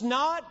must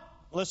not,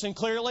 listen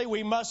clearly,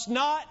 we must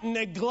not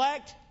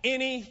neglect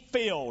any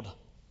field.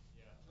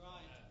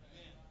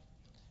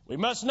 We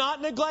must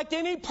not neglect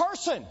any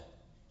person.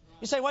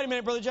 You say, wait a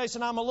minute, Brother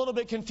Jason, I'm a little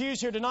bit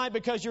confused here tonight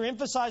because you're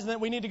emphasizing that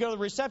we need to go to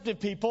the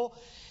receptive people,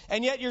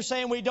 and yet you're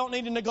saying we don't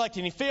need to neglect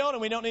any field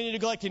and we don't need to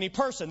neglect any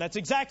person. That's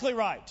exactly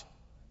right.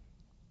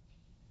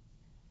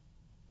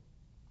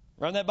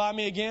 Run that by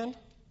me again.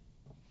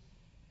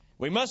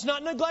 We must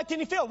not neglect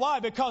any field. Why?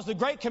 Because the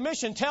Great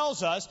Commission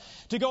tells us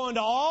to go into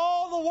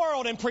all the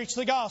world and preach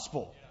the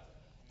gospel.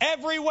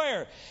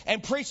 Everywhere.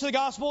 And preach the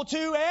gospel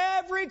to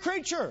every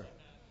creature.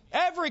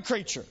 Every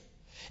creature.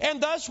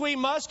 And thus we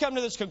must come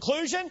to this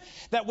conclusion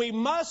that we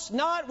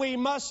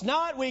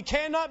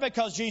cannot,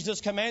 because Jesus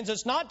commands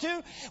us not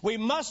to, we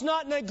must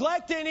not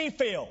neglect any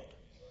field.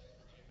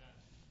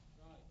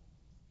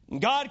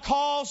 God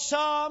calls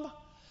some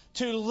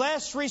to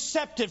less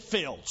receptive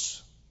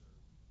fields.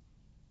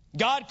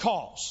 God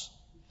calls.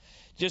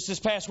 Just this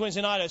past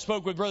Wednesday night, I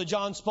spoke with Brother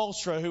John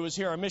Spolstra, who was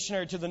here, a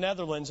missionary to the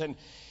Netherlands, and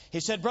he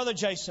said, Brother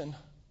Jason,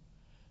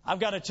 I've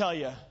got to tell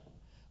you,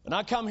 when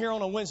I come here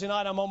on a Wednesday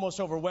night, I'm almost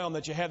overwhelmed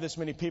that you have this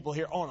many people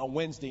here on a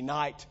Wednesday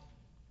night.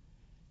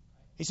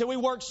 He said, we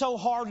worked so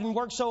hard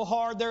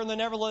there in the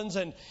Netherlands,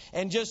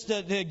 and just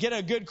to get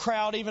a good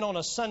crowd even on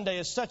a Sunday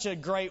is such a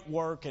great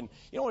work. And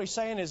you know what he's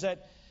saying is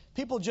that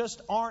people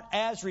just aren't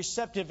as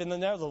receptive in the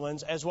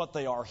Netherlands as what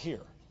they are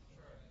here.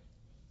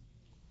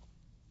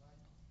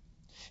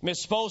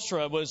 Miss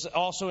Spolstra was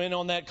also in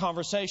on that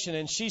conversation,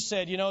 and she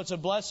said, you know, it's a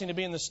blessing to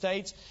be in the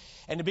States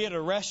and to be at a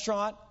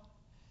restaurant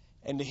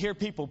and to hear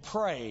people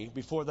pray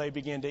before they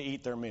begin to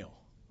eat their meal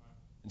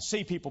and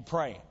see people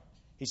praying.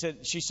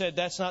 She said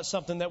that's not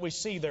something that we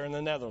see there in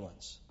the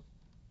Netherlands.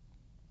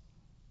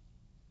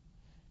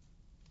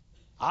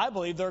 I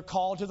believe they're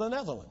called to the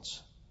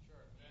Netherlands,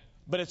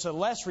 but it's a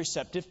less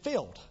receptive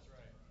field.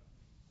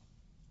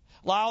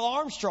 Lyle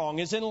Armstrong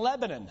is in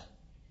Lebanon,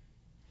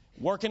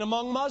 working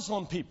among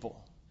Muslim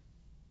people.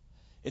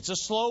 It's a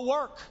slow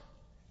work,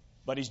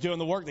 but he's doing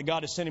the work that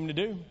God has sent him to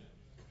do.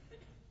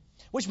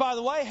 Which, by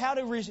the way, how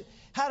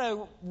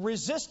do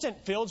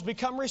resistant fields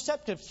become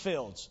receptive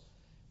fields?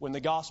 When the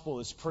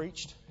gospel is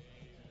preached,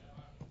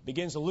 it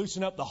begins to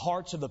loosen up the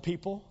hearts of the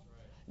people.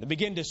 They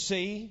begin to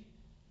see.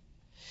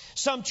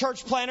 Some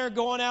church planter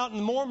going out in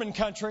the Mormon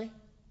country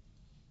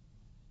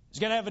is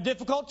going to have a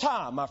difficult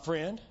time, my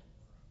friend.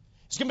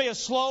 It's going to be a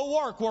slow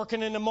work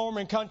working in the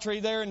Mormon country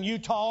there in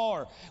Utah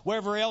or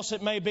wherever else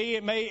it may be.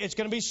 It's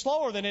going to be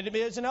slower than it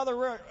is in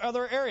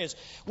other areas.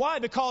 Why?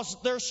 Because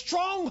there's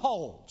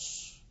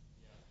strongholds.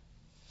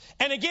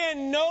 And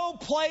again, no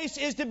place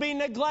is to be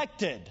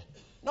neglected.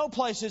 No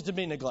place is to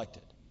be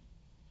neglected.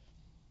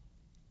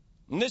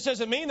 And this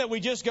doesn't mean that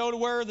we just go to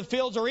where the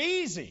fields are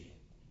easy.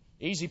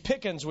 Easy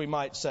pickings, we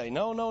might say.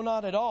 No,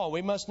 not at all.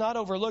 We must not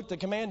overlook the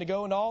command to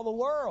go into all the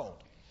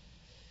world.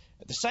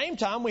 At the same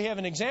time, we have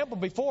an example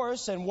before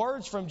us and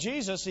words from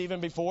Jesus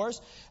even before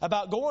us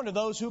about going to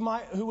those who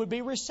would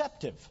be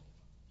receptive.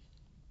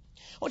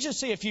 I want you to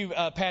see a few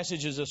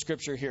passages of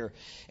Scripture here.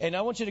 And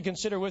I want you to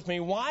consider with me,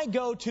 why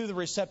go to the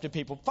receptive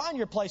people? Find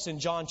your place in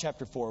John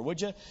chapter 4, would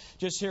you?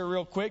 Just here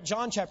real quick.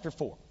 John chapter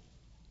 4.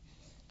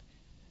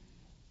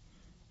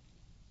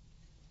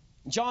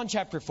 John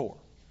chapter 4.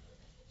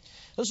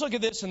 Let's look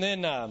at this and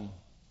then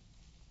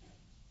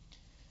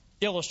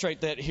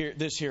illustrate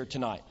this here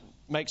tonight.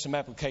 Make some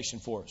application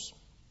for us.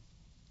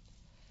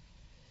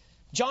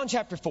 John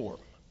chapter 4,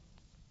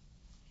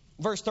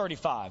 verse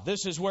 35.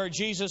 This is where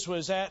Jesus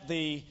was at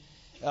the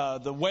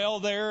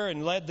well there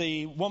and led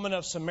the woman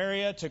of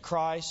Samaria to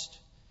Christ,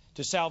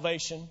 to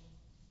salvation.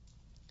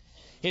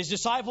 His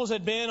disciples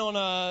had been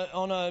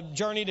on a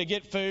journey to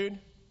get food.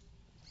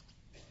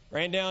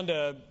 Ran down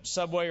to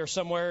Subway or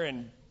somewhere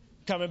and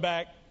coming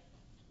back.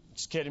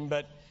 Just kidding,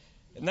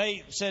 and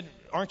they said,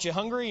 "Aren't you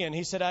hungry?" And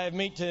he said, "I have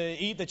meat to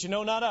eat that you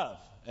know not of."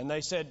 And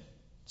they said,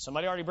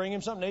 "Somebody already bring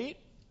him something to eat?"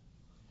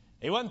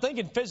 He wasn't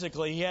thinking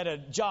physically. He had a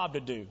job to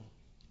do.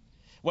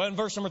 Well, in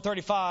verse number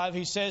 35,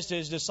 he says to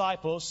his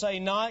disciples, "Say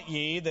not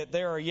ye that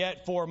there are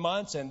yet 4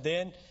 months, and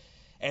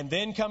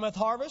then cometh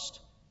harvest?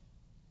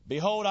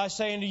 Behold, I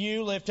say unto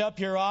you, lift up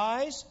your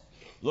eyes,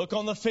 look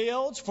on the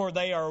fields, for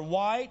they are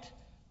white,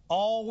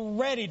 all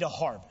ready to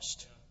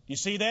harvest." You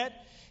see that?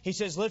 He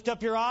says, lift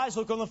up your eyes,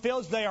 look on the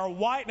fields, they are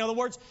white. In other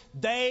words,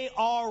 they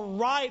are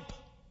ripe.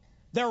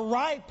 They're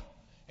ripe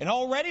and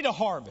all ready to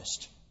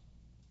harvest,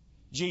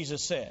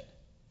 Jesus said.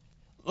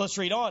 Let's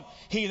read on.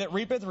 "He that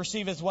reapeth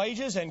receiveth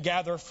wages, and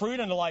gathereth fruit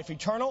unto life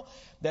eternal,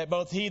 that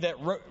both he that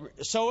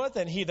soweth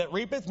and he that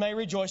reapeth may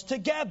rejoice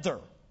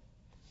together.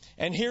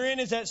 And herein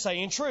is that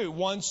saying true,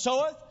 one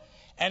soweth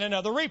and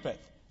another reapeth.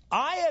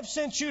 I have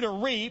sent you to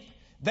reap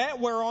that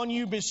whereon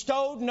you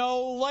bestowed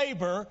no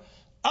labor.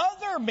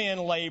 Other men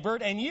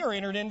labored, and ye are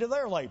entered into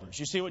their labors."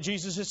 You see what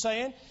Jesus is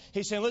saying?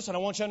 He's saying, listen, I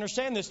want you to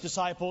understand this,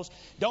 disciples.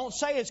 Don't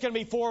say it's going to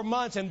be 4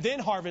 months and then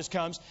harvest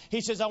comes. He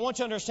says, I want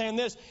you to understand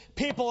this.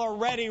 People are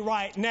ready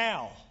right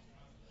now.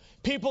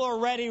 People are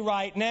ready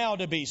right now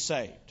to be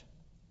saved.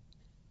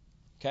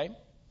 Okay?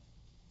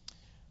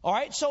 All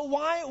right, so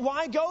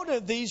why go to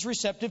these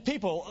receptive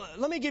people?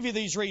 Let me give you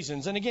these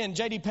reasons. And again,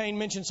 J.D. Payne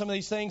mentioned some of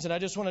these things, and I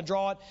just want to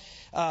draw it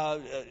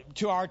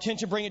to our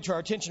attention, bring it to our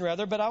attention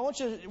rather. But I want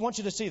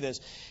you to see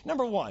this.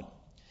 Number one,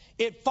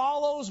 it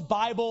follows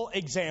Bible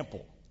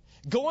example.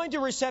 Going to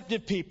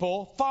receptive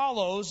people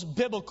follows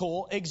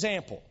biblical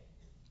example.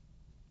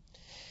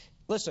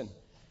 Listen,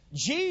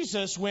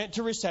 Jesus went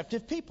to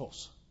receptive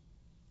peoples.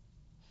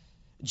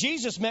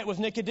 Jesus met with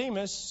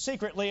Nicodemus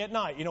secretly at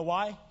night. You know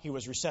why? He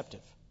was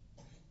receptive.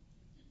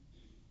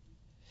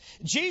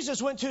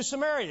 Jesus went to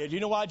Samaria. Do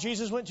you know why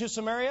Jesus went to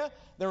Samaria?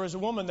 There was a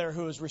woman there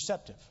who was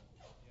receptive.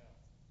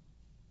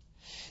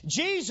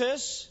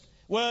 Jesus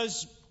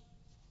was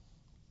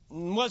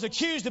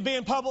accused of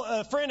being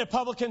a friend of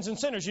publicans and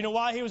sinners. You know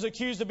why he was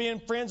accused of being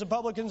friends of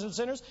publicans and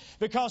sinners?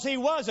 Because he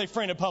was a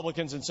friend of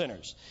publicans and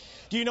sinners.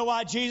 Do you know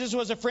why Jesus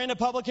was a friend of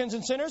publicans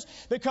and sinners?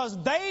 Because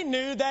they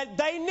knew that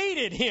they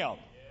needed him.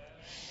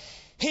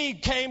 He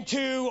came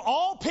to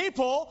all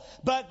people,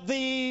 but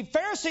the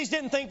Pharisees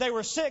didn't think they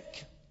were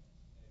sick.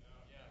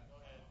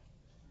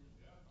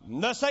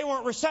 Thus they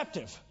weren't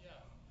receptive.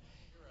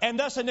 And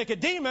thus a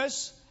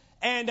Nicodemus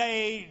and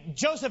a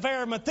Joseph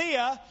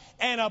Arimathea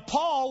and a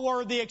Paul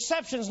were the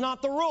exceptions,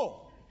 not the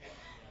rule,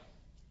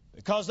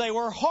 because they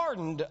were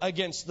hardened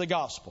against the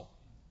gospel.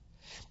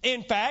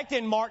 In fact,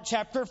 in Mark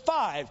chapter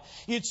 5,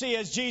 you'd see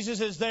as Jesus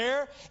is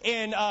there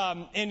in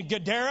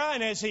Gadara,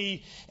 and as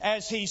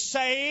he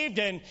saved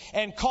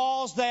and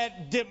calls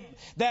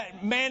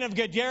that man of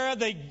Gadara,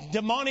 the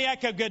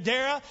demoniac of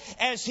Gadara,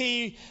 as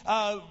he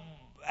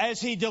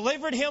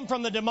delivered him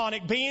from the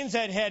demonic beings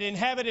that had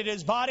inhabited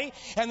his body,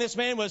 and this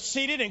man was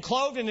seated and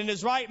clothed and in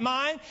his right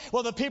mind.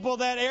 Well, the people of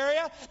that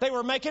area, they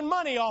were making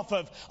money off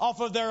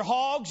of their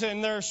hogs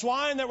and their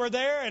swine that were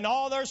there, and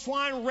all their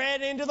swine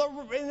ran into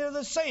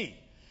the sea.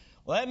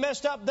 Well, that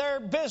messed up their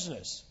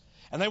business.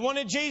 And they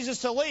wanted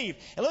Jesus to leave.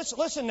 And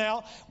listen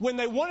now, when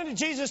they wanted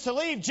Jesus to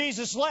leave,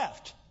 Jesus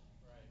left.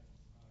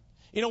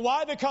 You know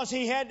why? Because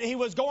he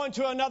was going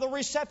to another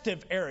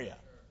receptive area.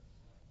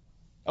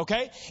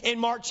 Okay? In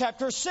Mark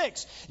chapter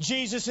 6,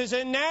 Jesus is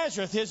in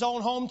Nazareth, his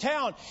own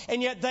hometown,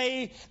 and yet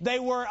they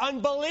were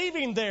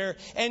unbelieving there,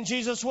 and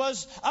Jesus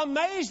was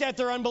amazed at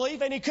their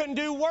unbelief, and he couldn't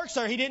do works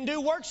there. He didn't do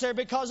works there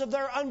because of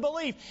their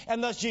unbelief,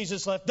 and thus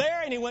Jesus left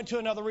there, and he went to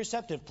another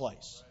receptive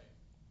place.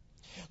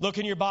 Look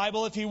in your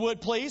Bible, if you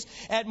would, please,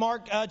 at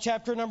Mark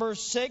chapter number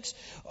 6.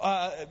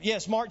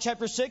 Mark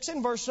chapter 6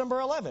 and verse number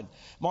 11.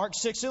 Mark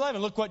 6:11.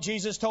 Look what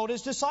Jesus told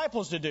his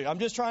disciples to do. I'm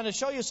just trying to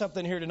show you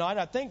something here tonight.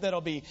 I think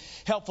that'll be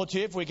helpful to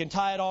you if we can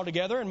tie it all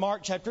together in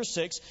Mark chapter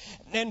 6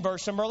 and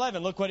verse number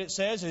 11. Look what it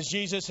says as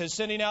Jesus is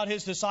sending out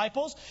his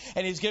disciples,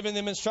 and he's giving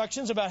them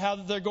instructions about how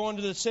they're going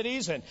to the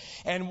cities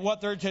and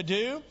what they're to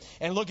do.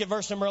 And look at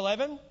verse number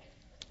 11.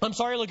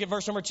 Look at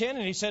verse number 10.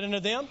 And he said unto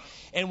them,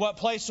 in what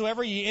place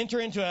soever ye enter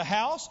into a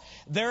house,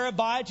 there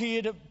abide till ye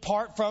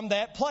depart from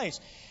that place.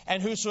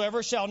 And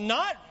whosoever shall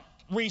not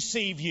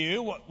receive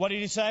you, what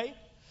did he say?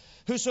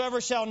 Whosoever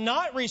shall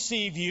not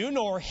receive you,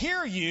 nor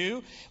hear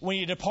you, when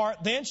you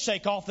depart thence,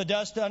 shake off the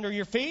dust under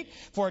your feet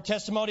for a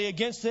testimony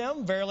against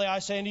them. Verily I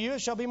say unto you, it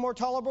shall be more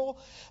tolerable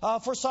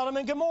for Sodom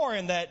and Gomorrah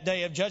in that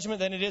day of judgment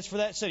than it is for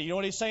that city. You know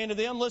what he's saying to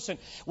them? Listen,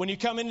 when you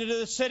come into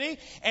the city,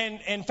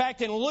 and in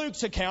fact in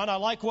Luke's account, I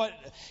like what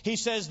he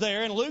says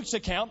there in Luke's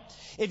account.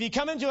 If you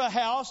come into a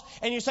house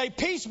and you say,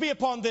 peace be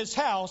upon this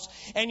house,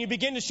 and you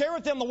begin to share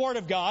with them the Word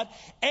of God,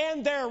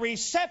 and they're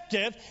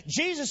receptive,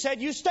 Jesus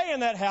said, you stay in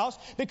that house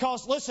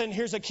because, listen,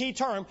 here's a key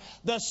term.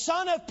 The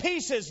Son of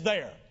Peace is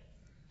there.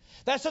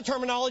 That's the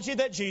terminology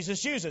that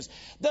Jesus uses.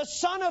 The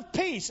Son of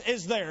Peace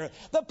is there.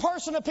 The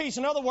person of peace.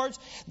 In other words,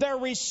 they're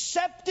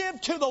receptive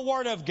to the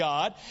Word of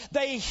God.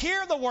 They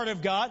hear the Word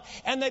of God,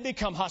 and they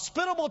become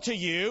hospitable to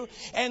you,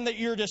 and that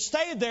you're to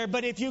stay there.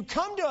 But if you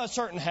come to a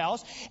certain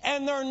house,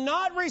 and they're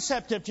not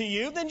receptive to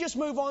you, then just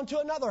move on to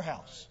another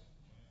house.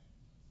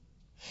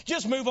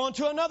 Just move on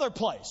to another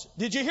place.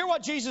 Did you hear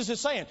what Jesus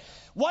is saying?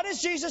 What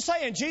is Jesus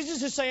saying?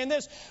 Jesus is saying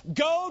this: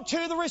 go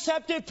to the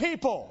receptive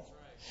people.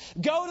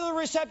 Go to the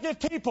receptive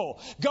people.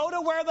 Go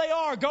to where they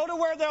are. Go to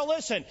where they'll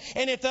listen.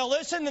 And if they'll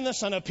listen, then the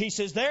Son of Peace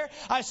is there.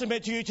 I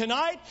submit to you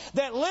tonight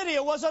that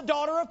Lydia was a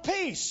daughter of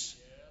peace.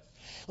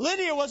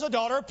 Lydia was a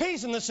daughter of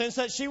peace in the sense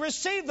that she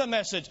received the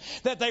message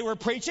that they were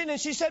preaching,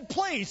 and she said,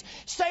 please,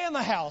 stay in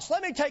the house.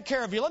 Let me take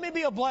care of you. Let me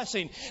be a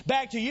blessing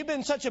back to you. You've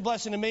been such a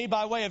blessing to me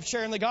by way of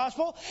sharing the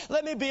gospel.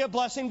 Let me be a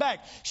blessing back.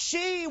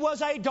 She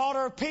was a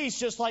daughter of peace,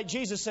 just like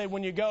Jesus said,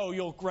 when you go,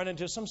 you'll run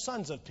into some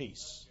sons of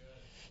peace.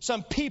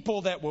 Some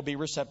people that will be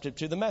receptive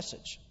to the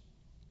message.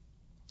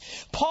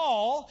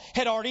 Paul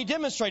had already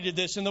demonstrated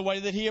this in the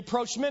way that he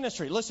approached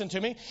ministry. Listen to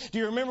me. Do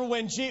you remember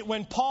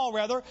when Paul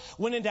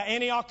went into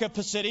Antioch of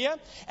Pisidia,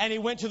 and he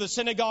went to the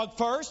synagogue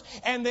first,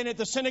 and then at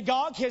the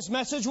synagogue his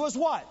message was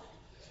what?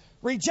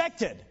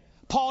 Rejected.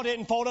 Paul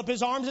didn't fold up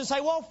his arms and say,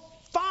 well,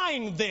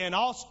 fine then,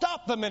 I'll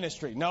stop the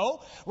ministry.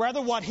 No,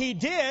 rather what he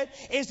did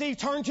is he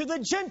turned to the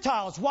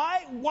Gentiles.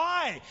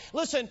 Why?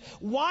 Listen,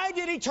 why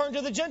did he turn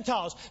to the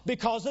Gentiles?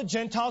 Because the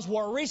Gentiles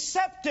were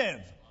receptive.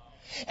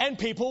 And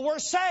people were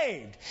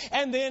saved.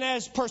 And then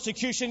as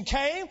persecution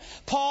came,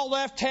 Paul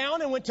left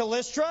town and went to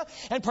Lystra.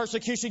 And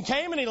persecution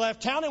came and he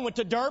left town and went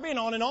to Derbe, and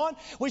on and on.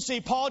 We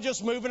see Paul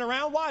just moving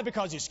around. Why?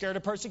 Because he's scared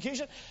of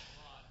persecution?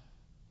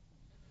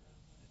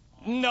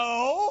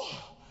 No.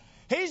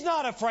 He's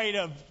not afraid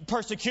of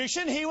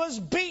persecution. He was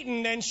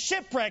beaten and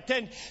shipwrecked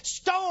and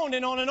stoned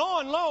and on and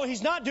on. No,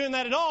 he's not doing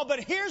that at all.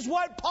 But here's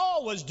what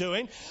Paul was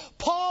doing.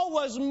 Paul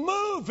was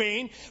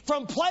moving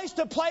from place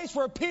to place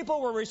where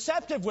people were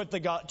receptive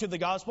to the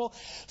gospel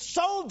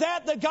so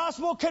that the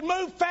gospel could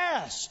move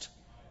fast.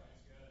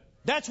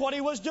 That's what he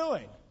was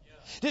doing.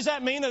 Does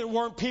that mean that there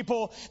weren't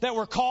people that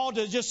were called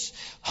to just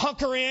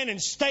hunker in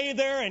and stay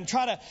there and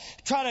try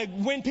to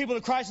win people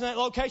to Christ in that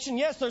location?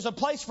 Yes, there's a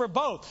place for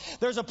both.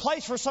 There's a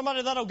place for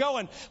somebody that'll go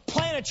and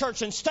plant a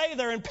church and stay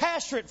there and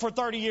pastor it for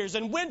 30 years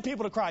and win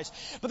people to Christ.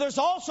 But there's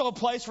also a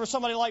place for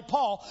somebody like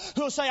Paul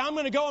who will say, I'm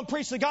going to go and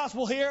preach the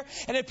gospel here,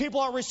 and if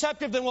people are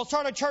receptive, then we'll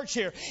start a church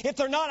here. If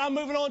they're not, I'm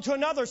moving on to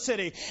another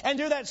city, and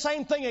do that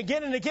same thing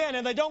again and again,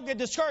 and they don't get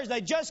discouraged.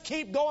 They just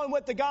keep going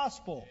with the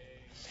gospel.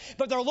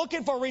 But they're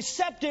looking for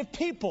receptive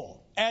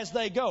people as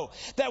they go.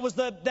 That was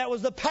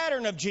the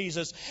pattern of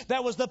Jesus.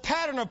 That was the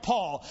pattern of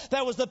Paul.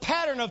 That was the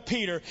pattern of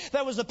Peter.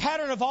 That was the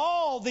pattern of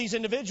all these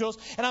individuals.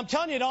 And I'm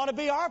telling you, it ought to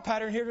be our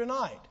pattern here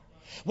tonight.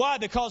 Why?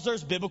 Because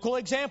there's biblical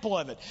example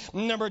of it.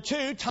 Number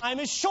 2, time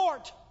is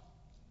short.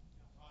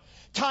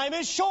 Time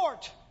is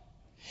short.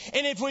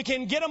 And if we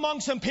can get among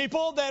some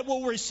people that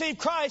will receive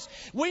Christ,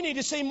 we need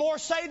to see more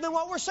saved than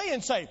what we're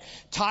seeing saved.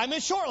 Time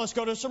is short. Let's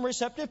go to some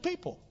receptive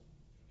people.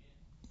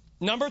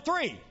 Number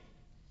 3,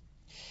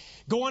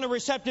 going to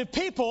receptive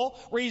people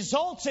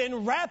results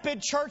in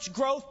rapid church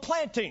growth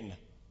planting.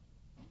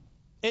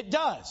 It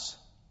does.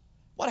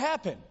 What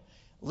happened?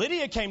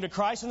 Lydia came to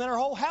Christ, and then her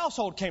whole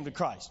household came to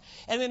Christ.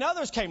 And then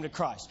others came to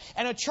Christ.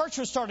 And a church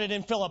was started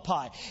in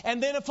Philippi.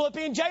 And then a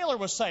Philippian jailer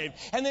was saved.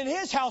 And then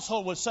his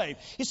household was saved.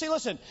 You see,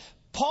 listen,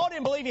 Paul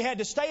didn't believe he had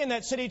to stay in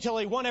that city till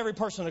he won every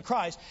person to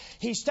Christ.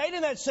 He stayed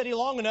in that city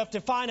long enough to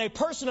find a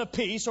person of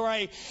peace or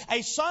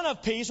a son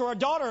of peace or a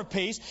daughter of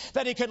peace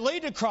that he could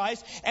lead to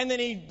Christ. And then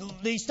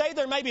he stayed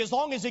there maybe as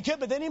long as he could,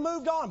 but then he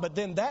moved on. But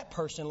then that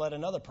person led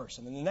another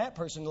person. And then that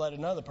person led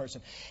another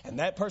person. And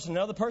that person,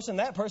 another person,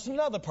 that person,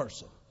 another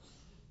person.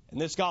 And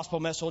this gospel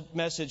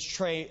message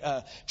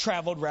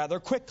traveled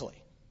rather quickly.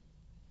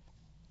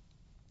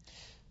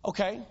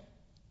 Okay,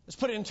 let's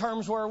put it in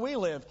terms where we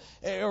live,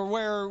 or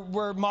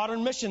where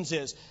modern missions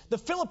is. The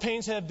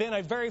Philippines have been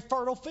a very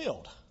fertile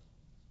field.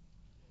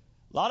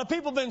 A lot of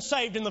people have been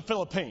saved in the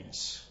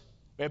Philippines.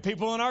 We have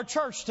people in our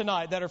church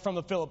tonight that are from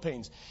the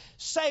Philippines,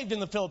 saved in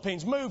the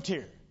Philippines, moved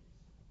here.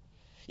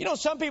 You know,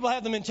 some people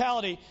have the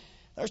mentality,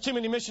 there's too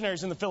many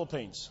missionaries in the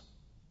Philippines.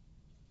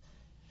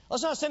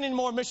 Let's not send any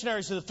more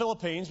missionaries to the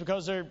Philippines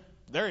because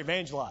they're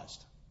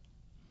evangelized.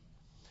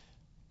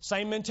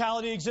 Same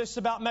mentality exists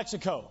about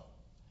Mexico.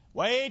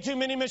 Way too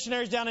many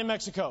missionaries down in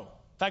Mexico.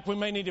 In fact, we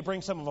may need to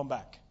bring some of them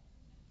back.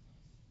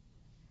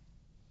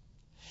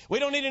 We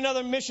don't need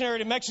another missionary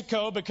to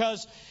Mexico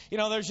because,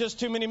 there's just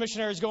too many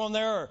missionaries going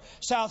there. Or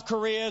South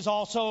Korea has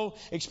also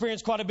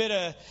experienced quite a bit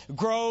of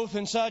growth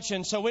and such.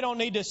 And so we don't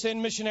need to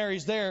send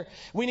missionaries there.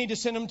 We need to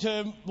send them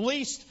to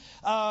least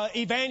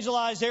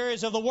evangelized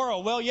areas of the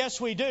world. Well,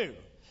 yes, we do.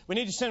 We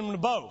need to send them to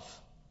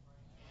both.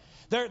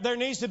 There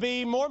needs to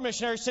be more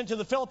missionaries sent to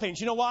the Philippines.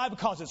 You know why?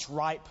 Because it's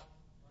ripe.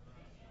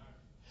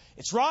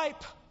 It's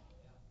ripe.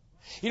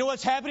 You know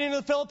what's happening in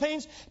the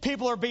Philippines?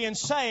 People are being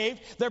saved,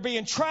 they're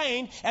being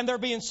trained, and they're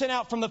being sent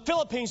out from the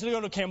Philippines to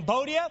go to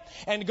Cambodia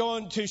and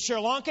going to Sri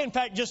Lanka. In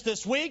fact, just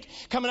this week,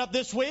 coming up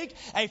this week,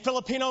 a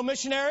Filipino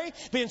missionary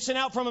being sent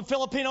out from a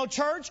Filipino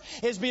church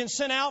is being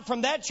sent out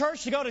from that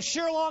church to go to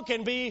Sri Lanka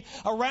and be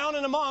around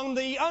and among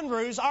the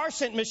UNRUs, our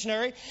sent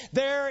missionary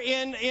there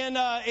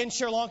in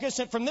Sri Lanka,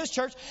 sent from this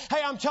church.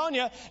 Hey, I'm telling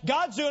you,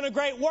 God's doing a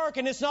great work,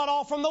 and it's not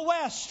all from the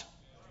West.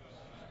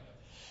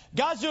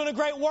 God's doing a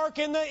great work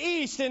in the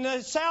East, in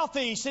the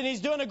Southeast, and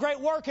He's doing a great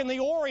work in the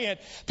Orient.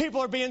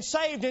 People are being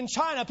saved in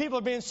China. People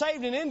are being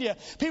saved in India.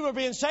 People are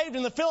being saved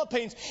in the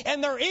Philippines.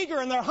 And they're eager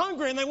and they're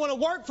hungry and they want to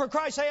work for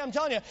Christ. Hey, I'm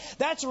telling you,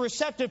 that's a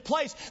receptive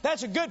place.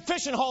 That's a good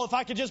fishing hole, if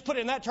I could just put it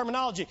in that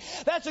terminology.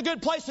 That's a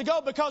good place to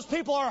go because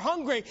people are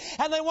hungry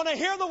and they want to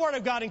hear the Word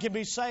of God and can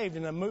be saved,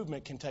 and a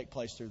movement can take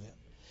place through them.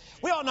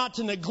 We ought not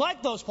to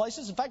neglect those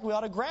places. In fact, we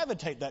ought to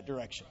gravitate that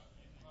direction.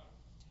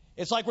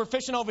 It's like we're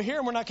fishing over here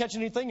and we're not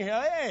catching anything.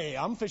 Hey,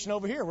 I'm fishing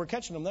over here. We're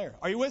catching them there.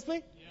 Are you with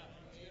me?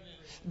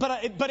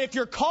 Yeah. But if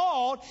you're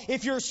called,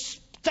 if you're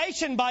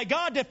stationed by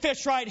God to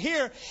fish right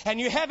here and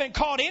you haven't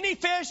caught any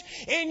fish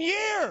in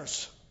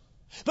years,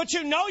 but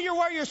you know you're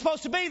where you're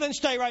supposed to be, then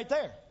stay right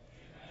there.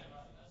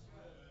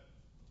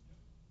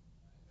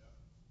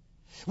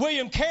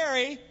 William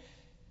Carey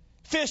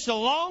fished a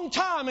long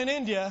time in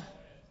India,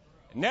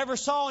 never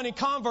saw any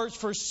converts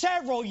for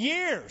several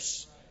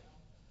years.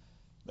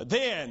 But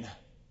then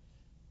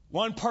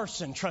one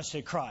person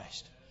trusted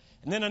Christ.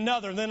 And then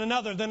another, then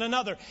another, then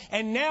another.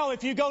 And now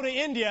if you go to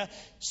India,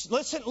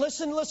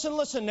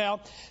 listen now.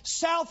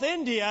 South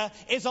India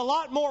is a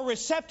lot more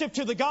receptive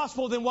to the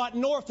gospel than what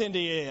North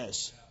India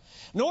is.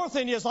 North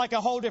India is like a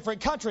whole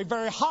different country,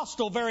 very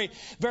hostile, very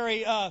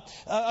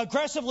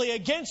aggressively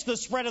against the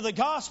spread of the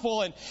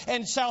gospel.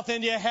 And South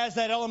India has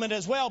that element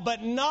as well,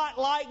 but not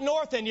like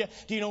North India.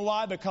 Do you know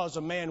why? Because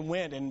a man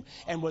went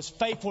and was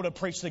faithful to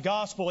preach the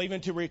gospel,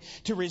 even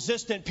to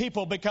resistant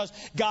people, because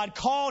God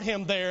called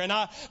him there. And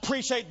I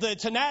appreciate the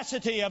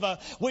tenacity of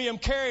William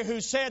Carey, who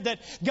said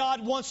that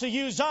God wants to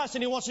use us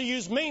and He wants to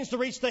use means to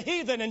reach the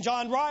heathen. And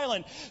John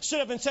Ryland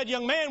stood up and said,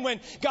 young man, when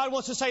God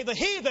wants to save the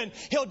heathen,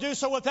 He'll do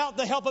so without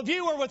the help of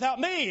you or without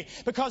me,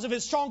 because of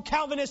his strong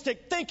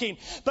Calvinistic thinking.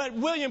 But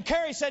William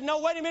Carey said, no,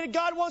 wait a minute,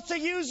 God wants to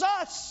use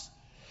us.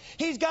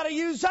 He's got to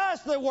use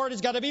us. The word has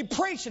got to be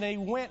preached. And he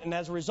went, and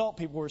as a result,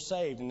 people were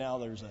saved. And now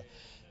there's a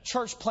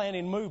church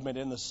planting movement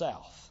in the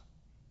South.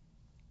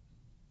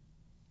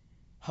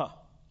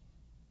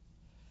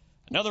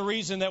 Another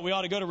reason that we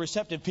ought to go to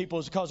receptive people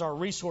is because our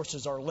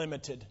resources are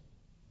limited.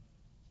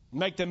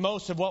 Make the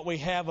most of what we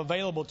have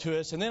available to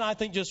us. And then I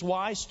think just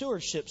wise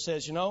stewardship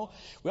says, we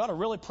ought to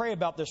really pray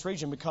about this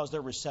region because they're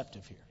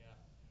receptive here.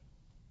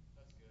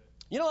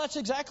 You know, that's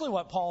exactly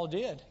what Paul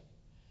did.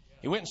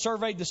 He went and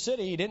surveyed the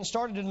city. He didn't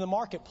start it in the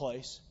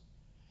marketplace.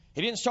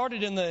 He didn't start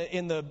it in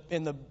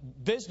the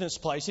business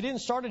place. He didn't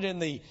start it in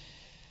the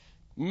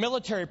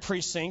military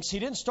precincts. He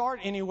didn't start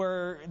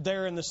anywhere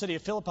there in the city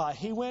of Philippi.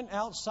 He went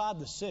outside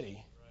the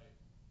city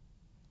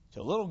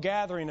to a little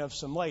gathering of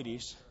some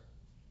ladies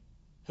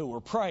who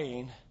were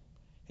praying.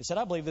 He said,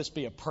 I believe this would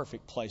be a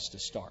perfect place to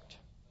start.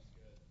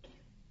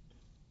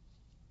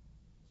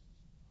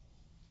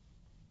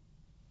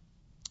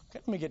 Okay,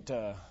 let me get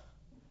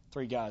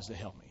three guys to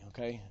help me,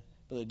 okay?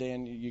 Brother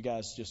Dan, you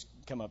guys just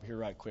come up here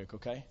right quick,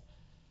 okay?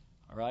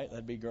 All right,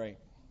 that'd be great.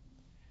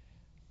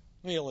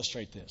 Let me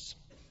illustrate this.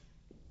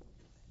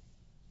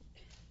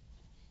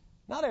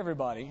 Not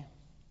everybody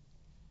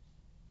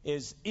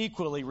is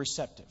equally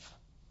receptive.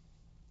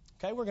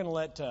 Okay, we're going to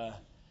let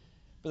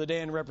Brother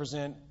Dan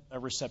represent a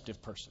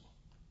receptive person.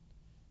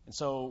 And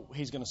so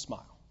he's going to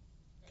smile.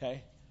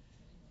 Okay?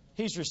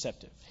 He's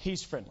receptive.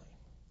 He's friendly.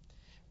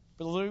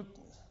 Brother Luke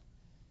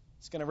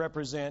is going to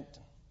represent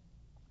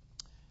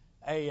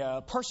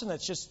a person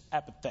that's just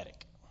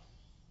apathetic.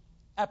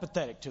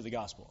 Apathetic to the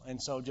gospel.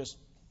 And so just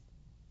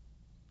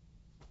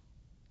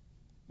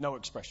no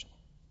expression.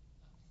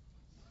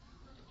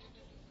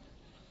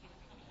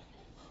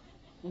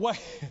 What?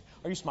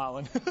 Are you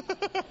smiling?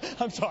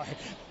 I'm sorry.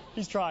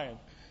 He's trying.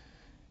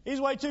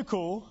 He's way too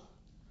cool.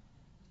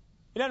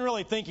 He doesn't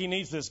really think he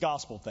needs this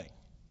gospel thing.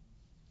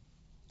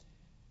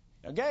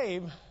 Now,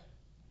 Gabe,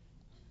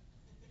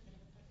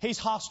 he's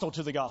hostile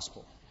to the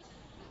gospel.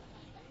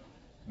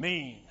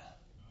 Mean.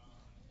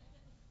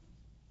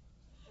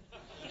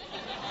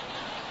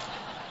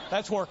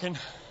 That's working.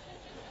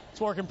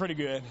 It's working pretty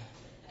good.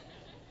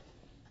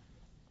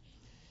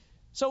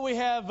 So we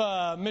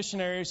have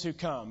missionaries who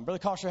come. Brother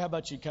Koster, how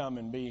about you come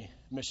and be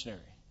a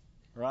missionary?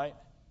 Right?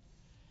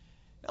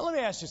 Now let me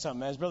ask you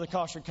something. As Brother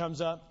Koster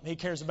comes up, he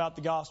cares about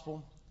the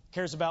gospel,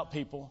 cares about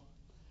people.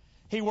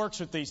 He works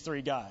with these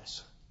three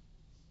guys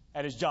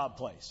at his job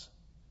place.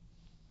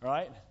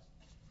 Right?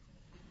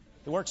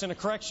 He works in a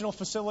correctional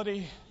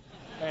facility.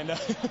 And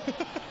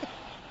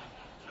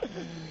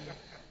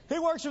he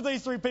works with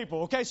these three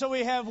people. Okay, so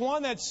we have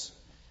one that's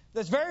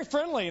very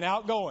friendly and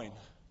outgoing.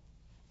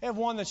 We have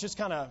one that's just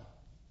kind of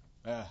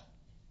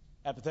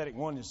apathetic.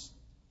 One is,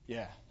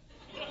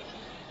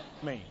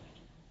 mean.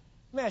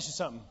 Let me ask you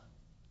something.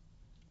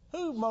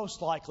 Who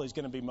most likely is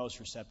going to be most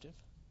receptive?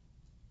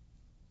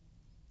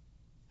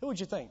 Who would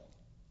you think?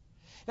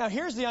 Now,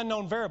 here's the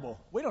unknown variable.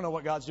 We don't know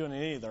what God's doing in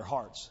any of their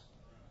hearts.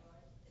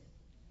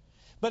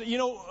 But,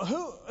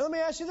 let me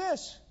ask you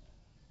this.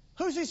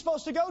 Who's he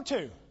supposed to go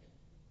to?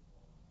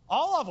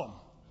 All of them.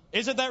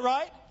 Isn't that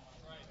right?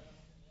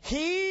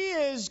 He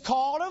is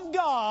called of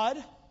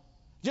God,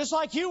 just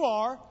like you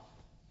are,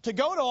 to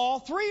go to all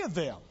three of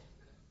them.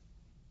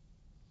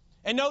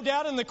 And no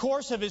doubt in the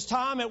course of his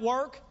time at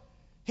work,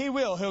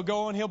 he'll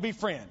go and he'll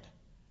befriend.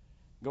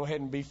 Go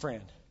ahead and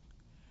befriend.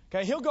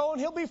 Okay, he'll go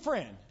and he'll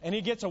befriend. And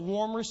he gets a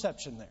warm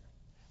reception there.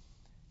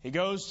 He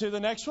goes to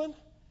the next one,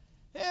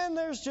 and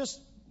there's just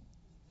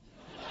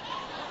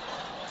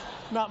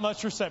not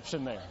much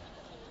reception there.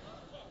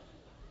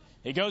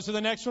 He goes to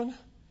the next one,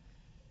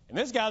 and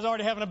this guy's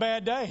already having a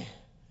bad day.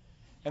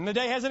 And the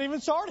day hasn't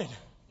even started.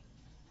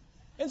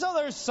 And so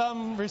there's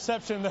some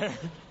reception there.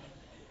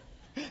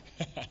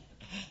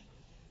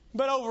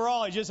 But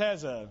overall, he just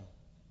has an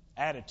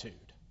attitude.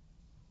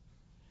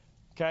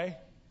 Okay?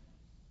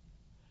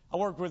 I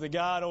worked with a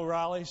guy at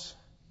O'Reilly's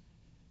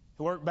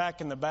who worked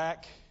back in the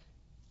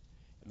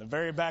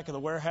very back of the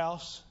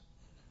warehouse.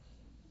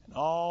 And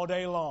all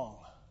day long,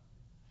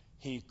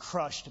 he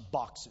crushed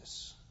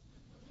boxes.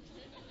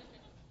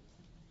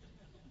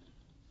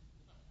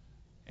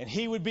 And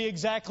he would be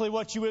exactly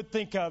what you would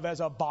think of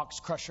as a box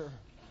crusher.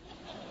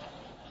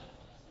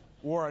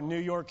 Wore a New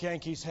York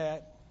Yankees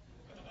hat.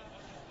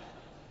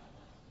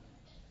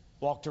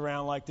 Walked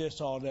around like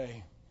this all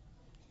day.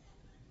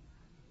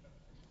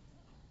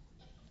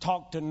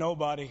 Talked to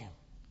nobody.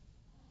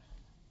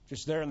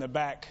 Just there in the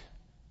back,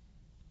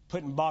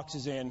 putting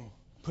boxes in,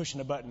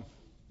 pushing a button.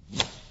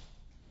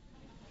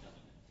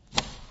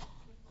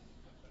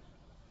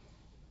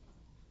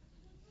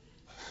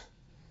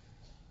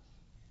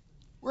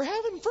 We're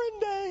having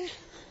friend day.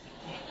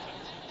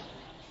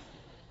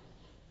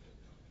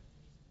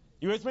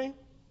 You with me?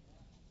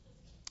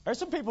 There's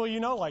some people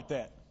like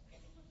that.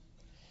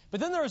 But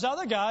then there was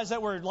other guys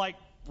that were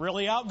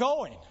really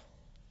outgoing.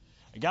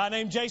 A guy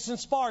named Jason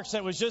Sparks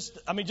that was just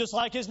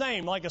like his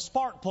name, like a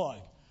spark plug.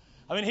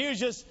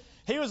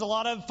 He was a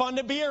lot of fun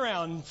to be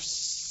around.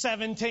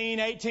 17,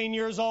 18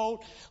 years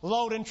old,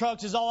 loading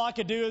trucks is all I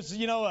could do as,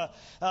 a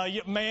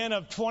man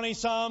of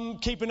 20-some,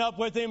 keeping up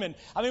with him. And,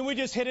 we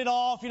just hit it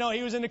off.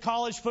 He was into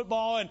college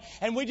football,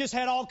 and we just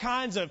had all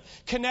kinds of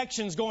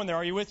connections going there.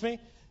 Are you with me?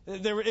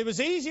 It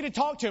was easy to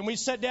talk to him. We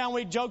sat down,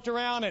 we joked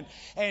around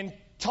and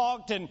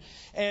talked, and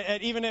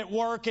even at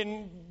work,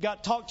 and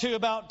got talked to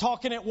about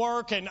talking at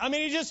work. And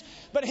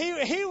but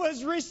he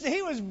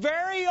was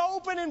very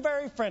open and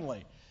very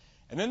friendly.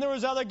 And then there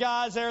was other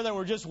guys there that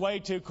were just way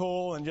too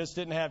cool and just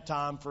didn't have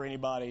time for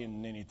anybody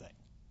and anything.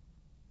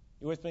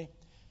 You with me?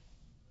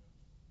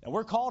 Now,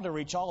 we're called to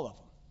reach all of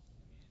them.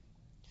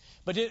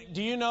 But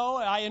do you know,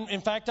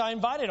 in fact, I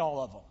invited all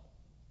of them.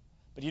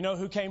 But you know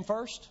who came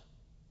first?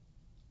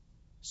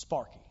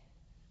 Sparky.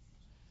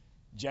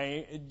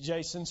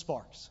 Jason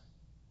Sparks.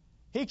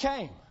 He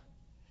came.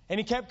 And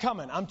he kept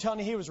coming. I'm telling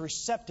you, he was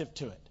receptive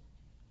to it.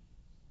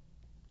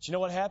 But you know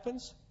what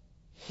happens?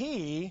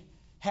 He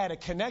had a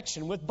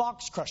connection with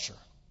Box Crusher.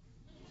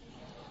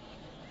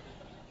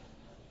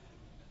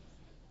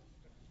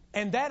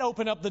 And that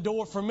opened up the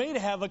door for me to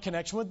have a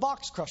connection with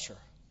Box Crusher.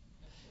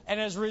 And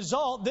as a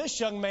result, this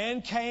young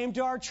man came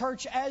to our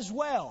church as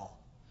well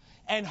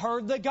and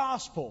heard the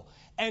gospel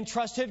and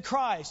trusted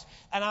Christ.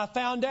 And I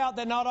found out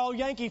that not all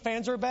Yankee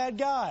fans are bad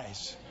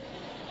guys.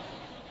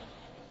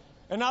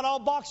 And not all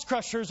Box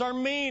Crushers are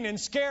mean and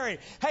scary.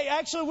 Hey,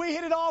 actually, we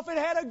hit it off and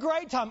had a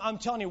great time. I'm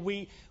telling you,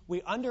 we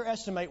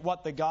underestimate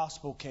what the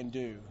gospel can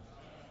do.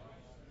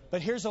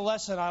 But here's a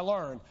lesson I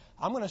learned.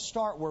 I'm going to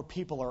start where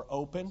people are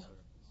open.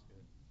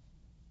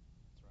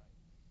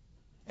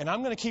 And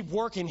I'm going to keep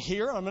working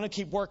here. I'm going to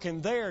keep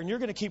working there. And you're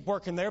going to keep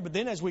working there. But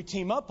then as we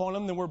team up on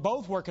them, then we're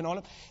both working on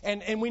them.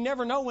 And we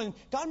never know when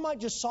God might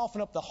just soften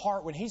up the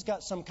heart when He's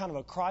got some kind of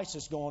a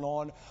crisis going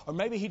on. Or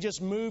maybe He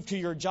just moved to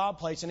your job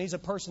place and he's a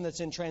person that's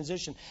in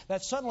transition.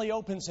 That suddenly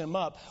opens him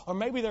up. Or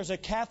maybe there's a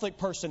Catholic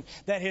person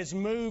that has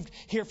moved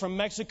here from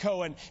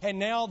Mexico and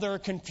now they're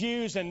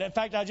confused. And in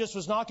fact, I just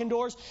was knocking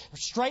doors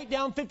straight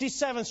down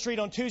 57th Street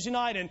on Tuesday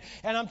night.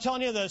 And I'm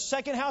telling you, the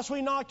second house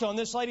we knocked on,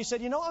 this lady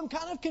said, I'm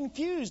kind of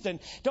confused and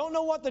don't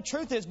know what the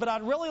truth is, but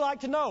I'd really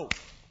like to know.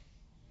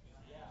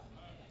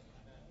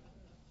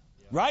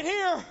 Right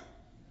here.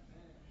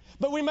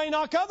 But we may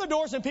knock other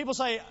doors and people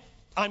say,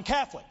 I'm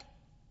Catholic,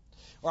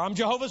 or I'm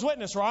Jehovah's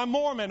Witness, or I'm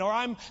Mormon, or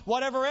I'm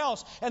whatever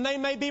else. And they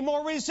may be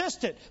more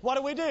resistant. What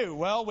do?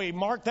 Well, we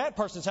mark that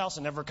person's house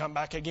and never come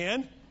back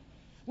again.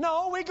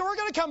 No, we're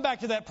going to come back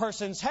to that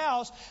person's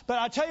house. But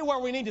I tell you where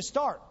we need to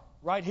start.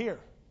 Right here.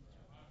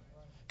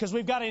 Because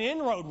we've got an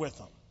inroad with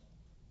them.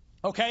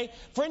 Okay,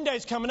 Friend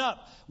Day's coming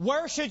up.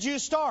 Where should you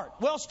start?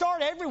 Well,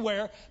 start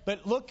everywhere,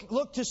 but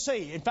look to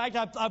see. In fact,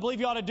 I believe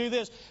you ought to do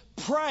this.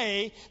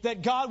 Pray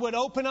that God would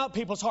open up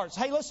people's hearts.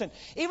 Hey, listen,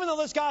 even though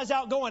this guy's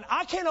outgoing,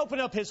 I can't open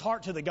up his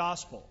heart to the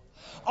gospel.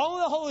 Only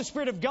the Holy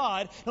Spirit of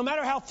God, no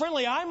matter how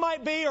friendly I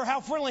might be or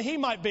how friendly he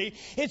might be,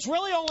 it's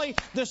really only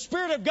the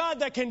Spirit of God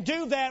that can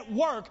do that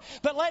work.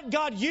 But let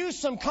God use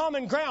some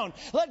common ground.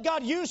 Let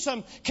God use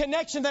some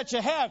connection that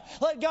you have.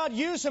 Let God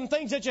use some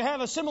things that you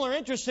have a similar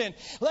interest in.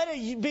 Let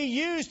it be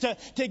used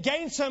to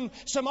gain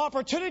some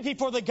opportunity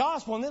for the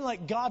gospel. And then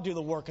let God do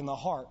the work in the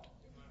heart.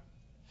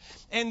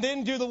 And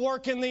then do the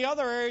work in the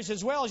other areas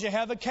as well as you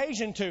have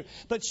occasion to.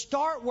 But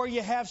start where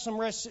you have some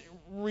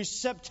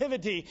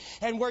receptivity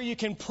and where you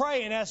can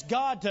pray and ask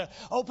God to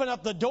open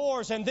up the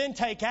doors and then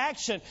take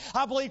action.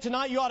 I believe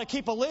tonight you ought to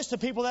keep a list of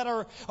people that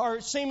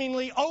are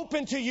seemingly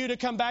open to you to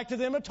come back to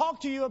them and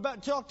talk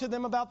to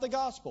them about the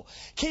gospel.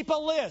 Keep a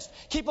list.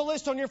 Keep a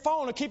list on your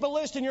phone, or keep a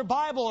list in your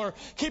Bible, or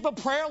keep a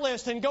prayer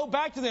list and go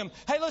back to them.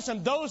 Hey,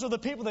 listen, those are the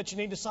people that you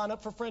need to sign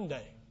up for Friend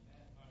Day.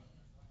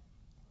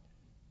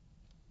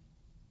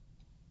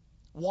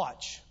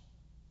 Watch.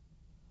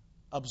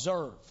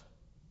 Observe.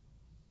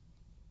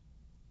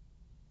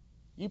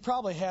 You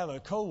probably have a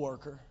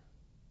coworker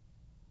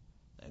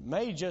that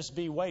may just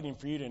be waiting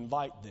for you to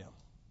invite them.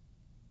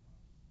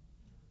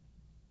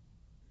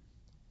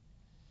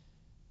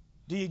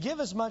 Do you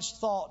give as much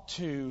thought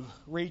to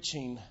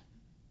reaching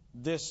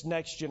this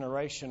next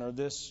generation or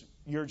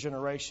your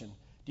generation?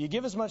 Do you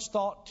give as much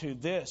thought to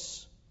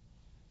this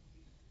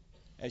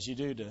as you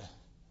do to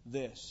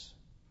this?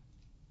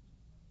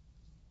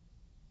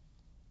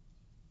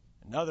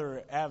 And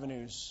other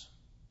avenues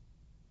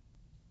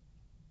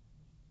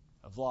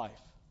of life.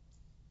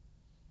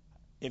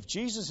 If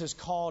Jesus has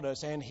called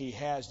us, and He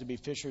has, to be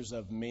fishers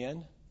of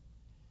men,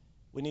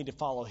 we need to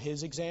follow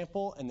His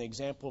example and the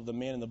example of the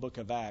men in the book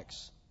of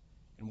Acts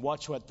and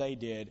watch what they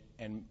did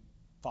and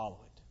follow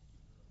it.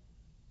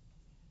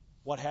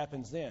 What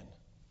happens then?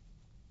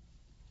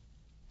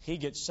 He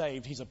gets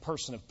saved. He's a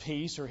person of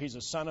peace, or he's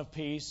a son of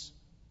peace.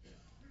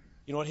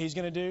 You know what he's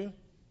going to do?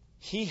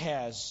 He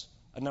has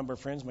a number of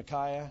friends.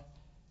 Micaiah,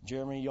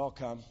 Jeremy, y'all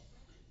come.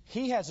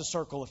 He has a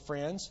circle of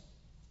friends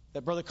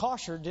that Brother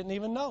Kosher didn't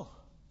even know.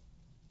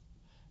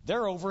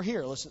 They're over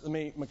here. Listen to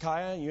me,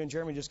 Micaiah, you and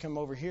Jeremy just come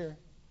over here.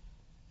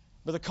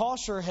 Brother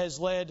Kosher has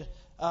led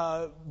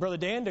Brother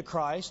Dan to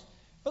Christ.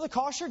 Brother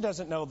Kosher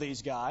doesn't know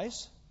these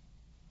guys,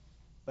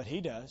 but he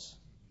does.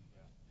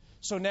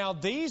 So now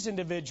these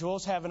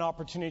individuals have an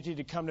opportunity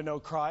to come to know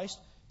Christ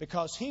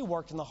because he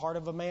worked in the heart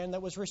of a man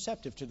that was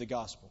receptive to the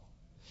gospel.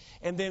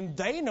 And then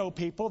they know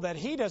people that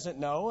he doesn't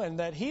know and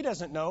that he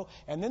doesn't know.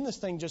 And then this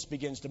thing just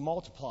begins to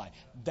multiply.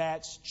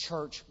 That's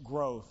church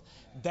growth.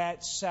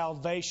 That's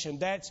salvation.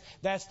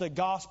 That's the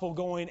gospel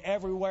going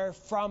everywhere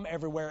from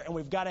everywhere. And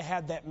we've got to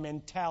have that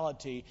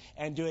mentality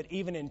and do it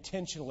even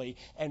intentionally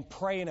and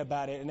praying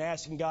about it and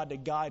asking God to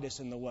guide us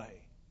in the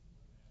way.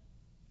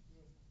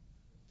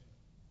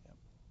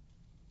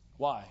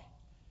 Why?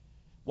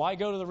 Why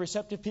go to the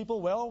receptive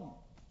people?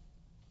 Well,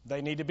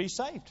 They need to be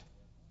saved.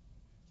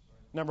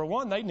 Number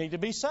one, they need to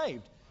be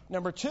saved.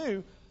 Number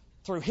two,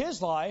 through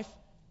his life,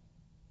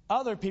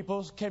 other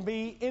people can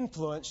be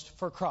influenced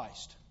for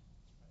Christ.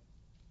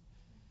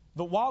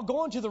 But while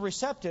going to the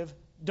receptive,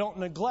 don't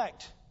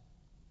neglect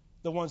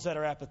the ones that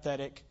are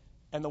apathetic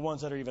and the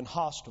ones that are even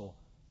hostile.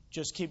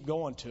 Just keep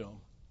going to them.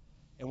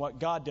 And what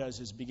God does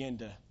is begin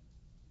to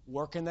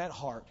work in that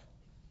heart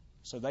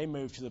so they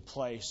move to the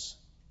place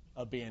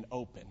of being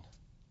open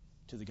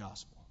to the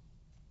gospel.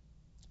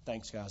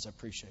 Thanks, guys. I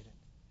appreciate it.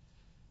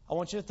 I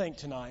want you to think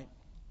tonight,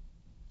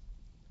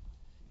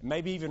 and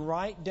maybe even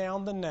write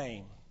down the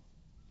name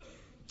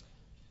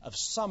of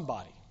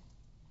somebody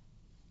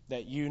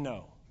that you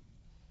know,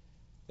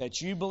 that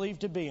you believe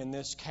to be in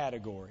this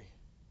category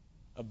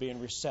of being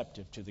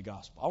receptive to the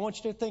gospel. I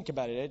want you to think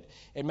about it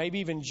and maybe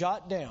even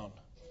jot down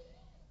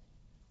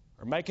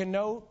or make a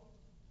note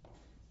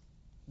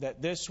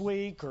that this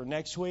week or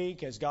next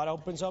week, as God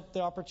opens up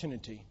the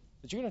opportunity,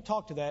 that you're going to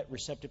talk to that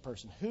receptive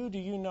person. Who do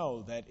you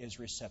know that is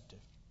receptive?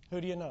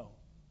 Who do you know?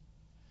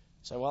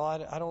 Say, well,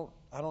 I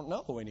don't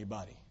know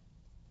anybody.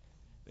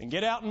 Then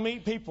get out and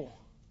meet people.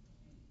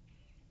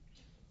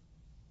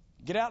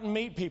 Get out and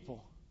meet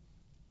people.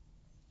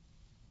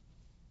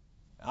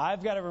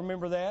 I've got to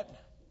remember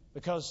that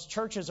because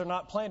churches are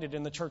not planted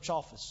in the church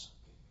office.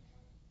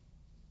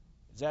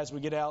 It's as we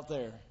get out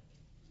there,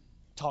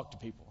 talk to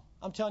people.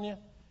 I'm telling you,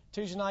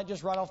 Tuesday night,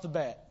 just right off the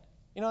bat.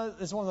 You know,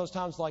 it's one of those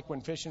times like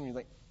when fishing, you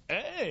think,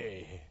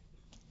 hey.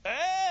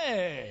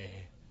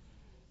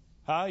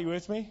 Huh, you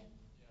with me?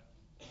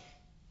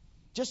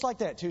 Just like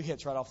that, 2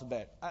 hits right off the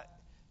bat.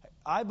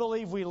 I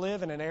believe we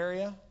live in an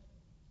area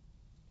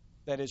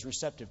that is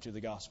receptive to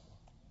the gospel.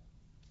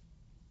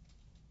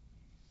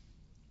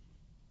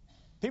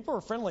 People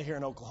are friendly here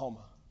in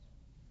Oklahoma.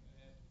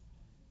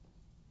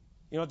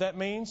 You know what that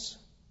means?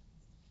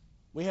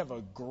 We have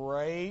a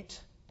great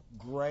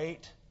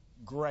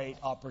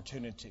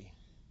opportunity.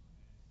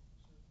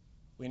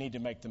 We need to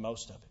make the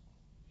most of it.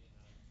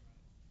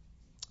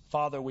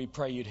 Father, we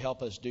pray you'd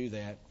help us do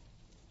that.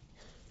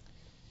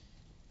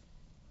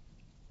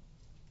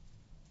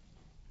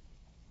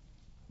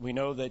 We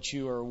know that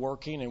you are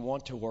working and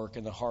want to work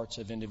in the hearts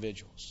of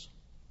individuals.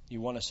 You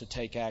want us to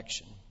take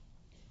action.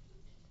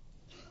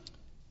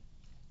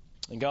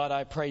 And God,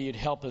 I pray you'd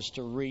help us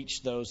to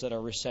reach those that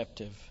are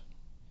receptive.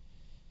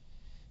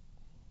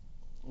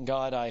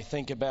 God, I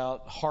think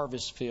about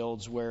harvest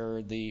fields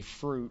where the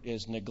fruit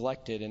is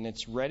neglected and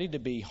it's ready to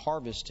be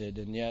harvested,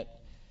 and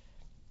yet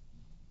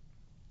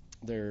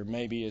there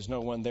maybe is no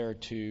one there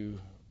to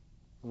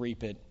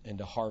reap it and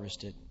to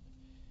harvest it.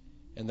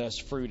 And thus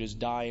fruit is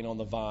dying on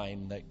the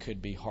vine that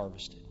could be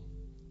harvested.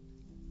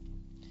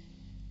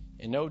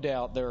 And no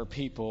doubt there are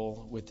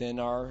people within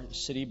our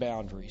city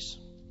boundaries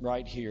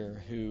right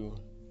here who,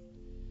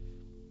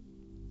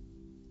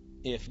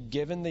 if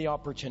given the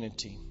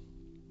opportunity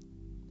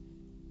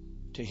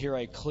to hear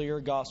a clear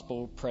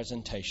gospel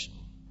presentation,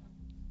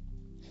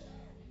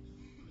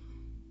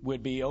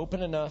 would be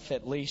open enough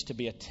at least to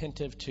be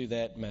attentive to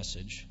that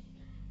message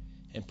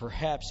and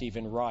perhaps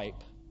even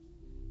ripe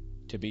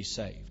to be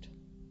saved.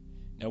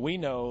 Now we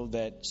know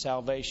that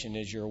salvation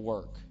is your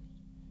work.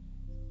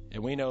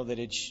 And we know that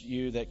it's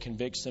you that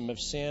convicts them of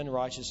sin,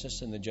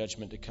 righteousness, and the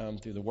judgment to come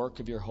through the work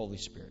of your Holy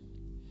Spirit.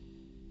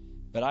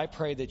 But I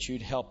pray that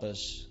you'd help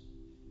us,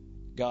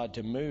 God,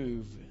 to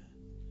move,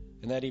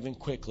 and that even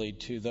quickly,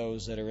 to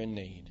those that are in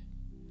need.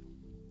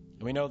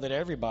 And we know that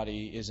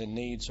everybody is in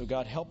need, so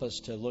God, help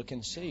us to look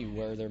and see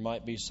where there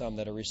might be some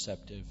that are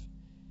receptive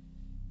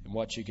and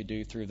what you could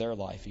do through their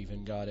life,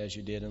 even, God, as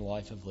you did in the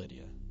life of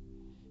Lydia.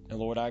 And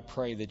Lord, I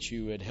pray that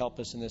you would help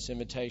us in this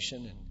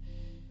invitation and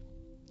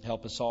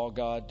help us all,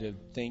 God, to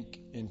think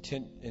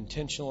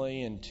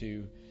intentionally and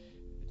to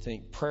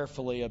think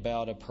prayerfully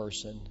about a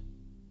person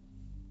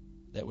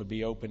that would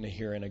be open to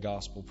hearing a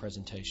gospel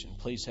presentation.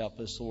 Please help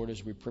us, Lord,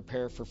 as we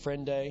prepare for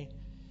Friend Day.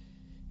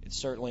 It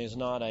certainly is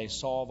not a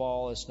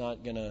solve-all. It's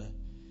not going to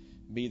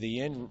be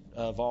the end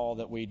of all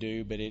that we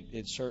do, but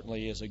it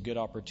certainly is a good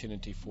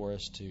opportunity for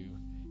us to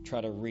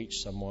try to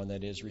reach someone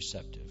that is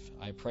receptive.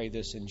 I pray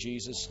this in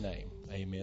Jesus' name. Amen.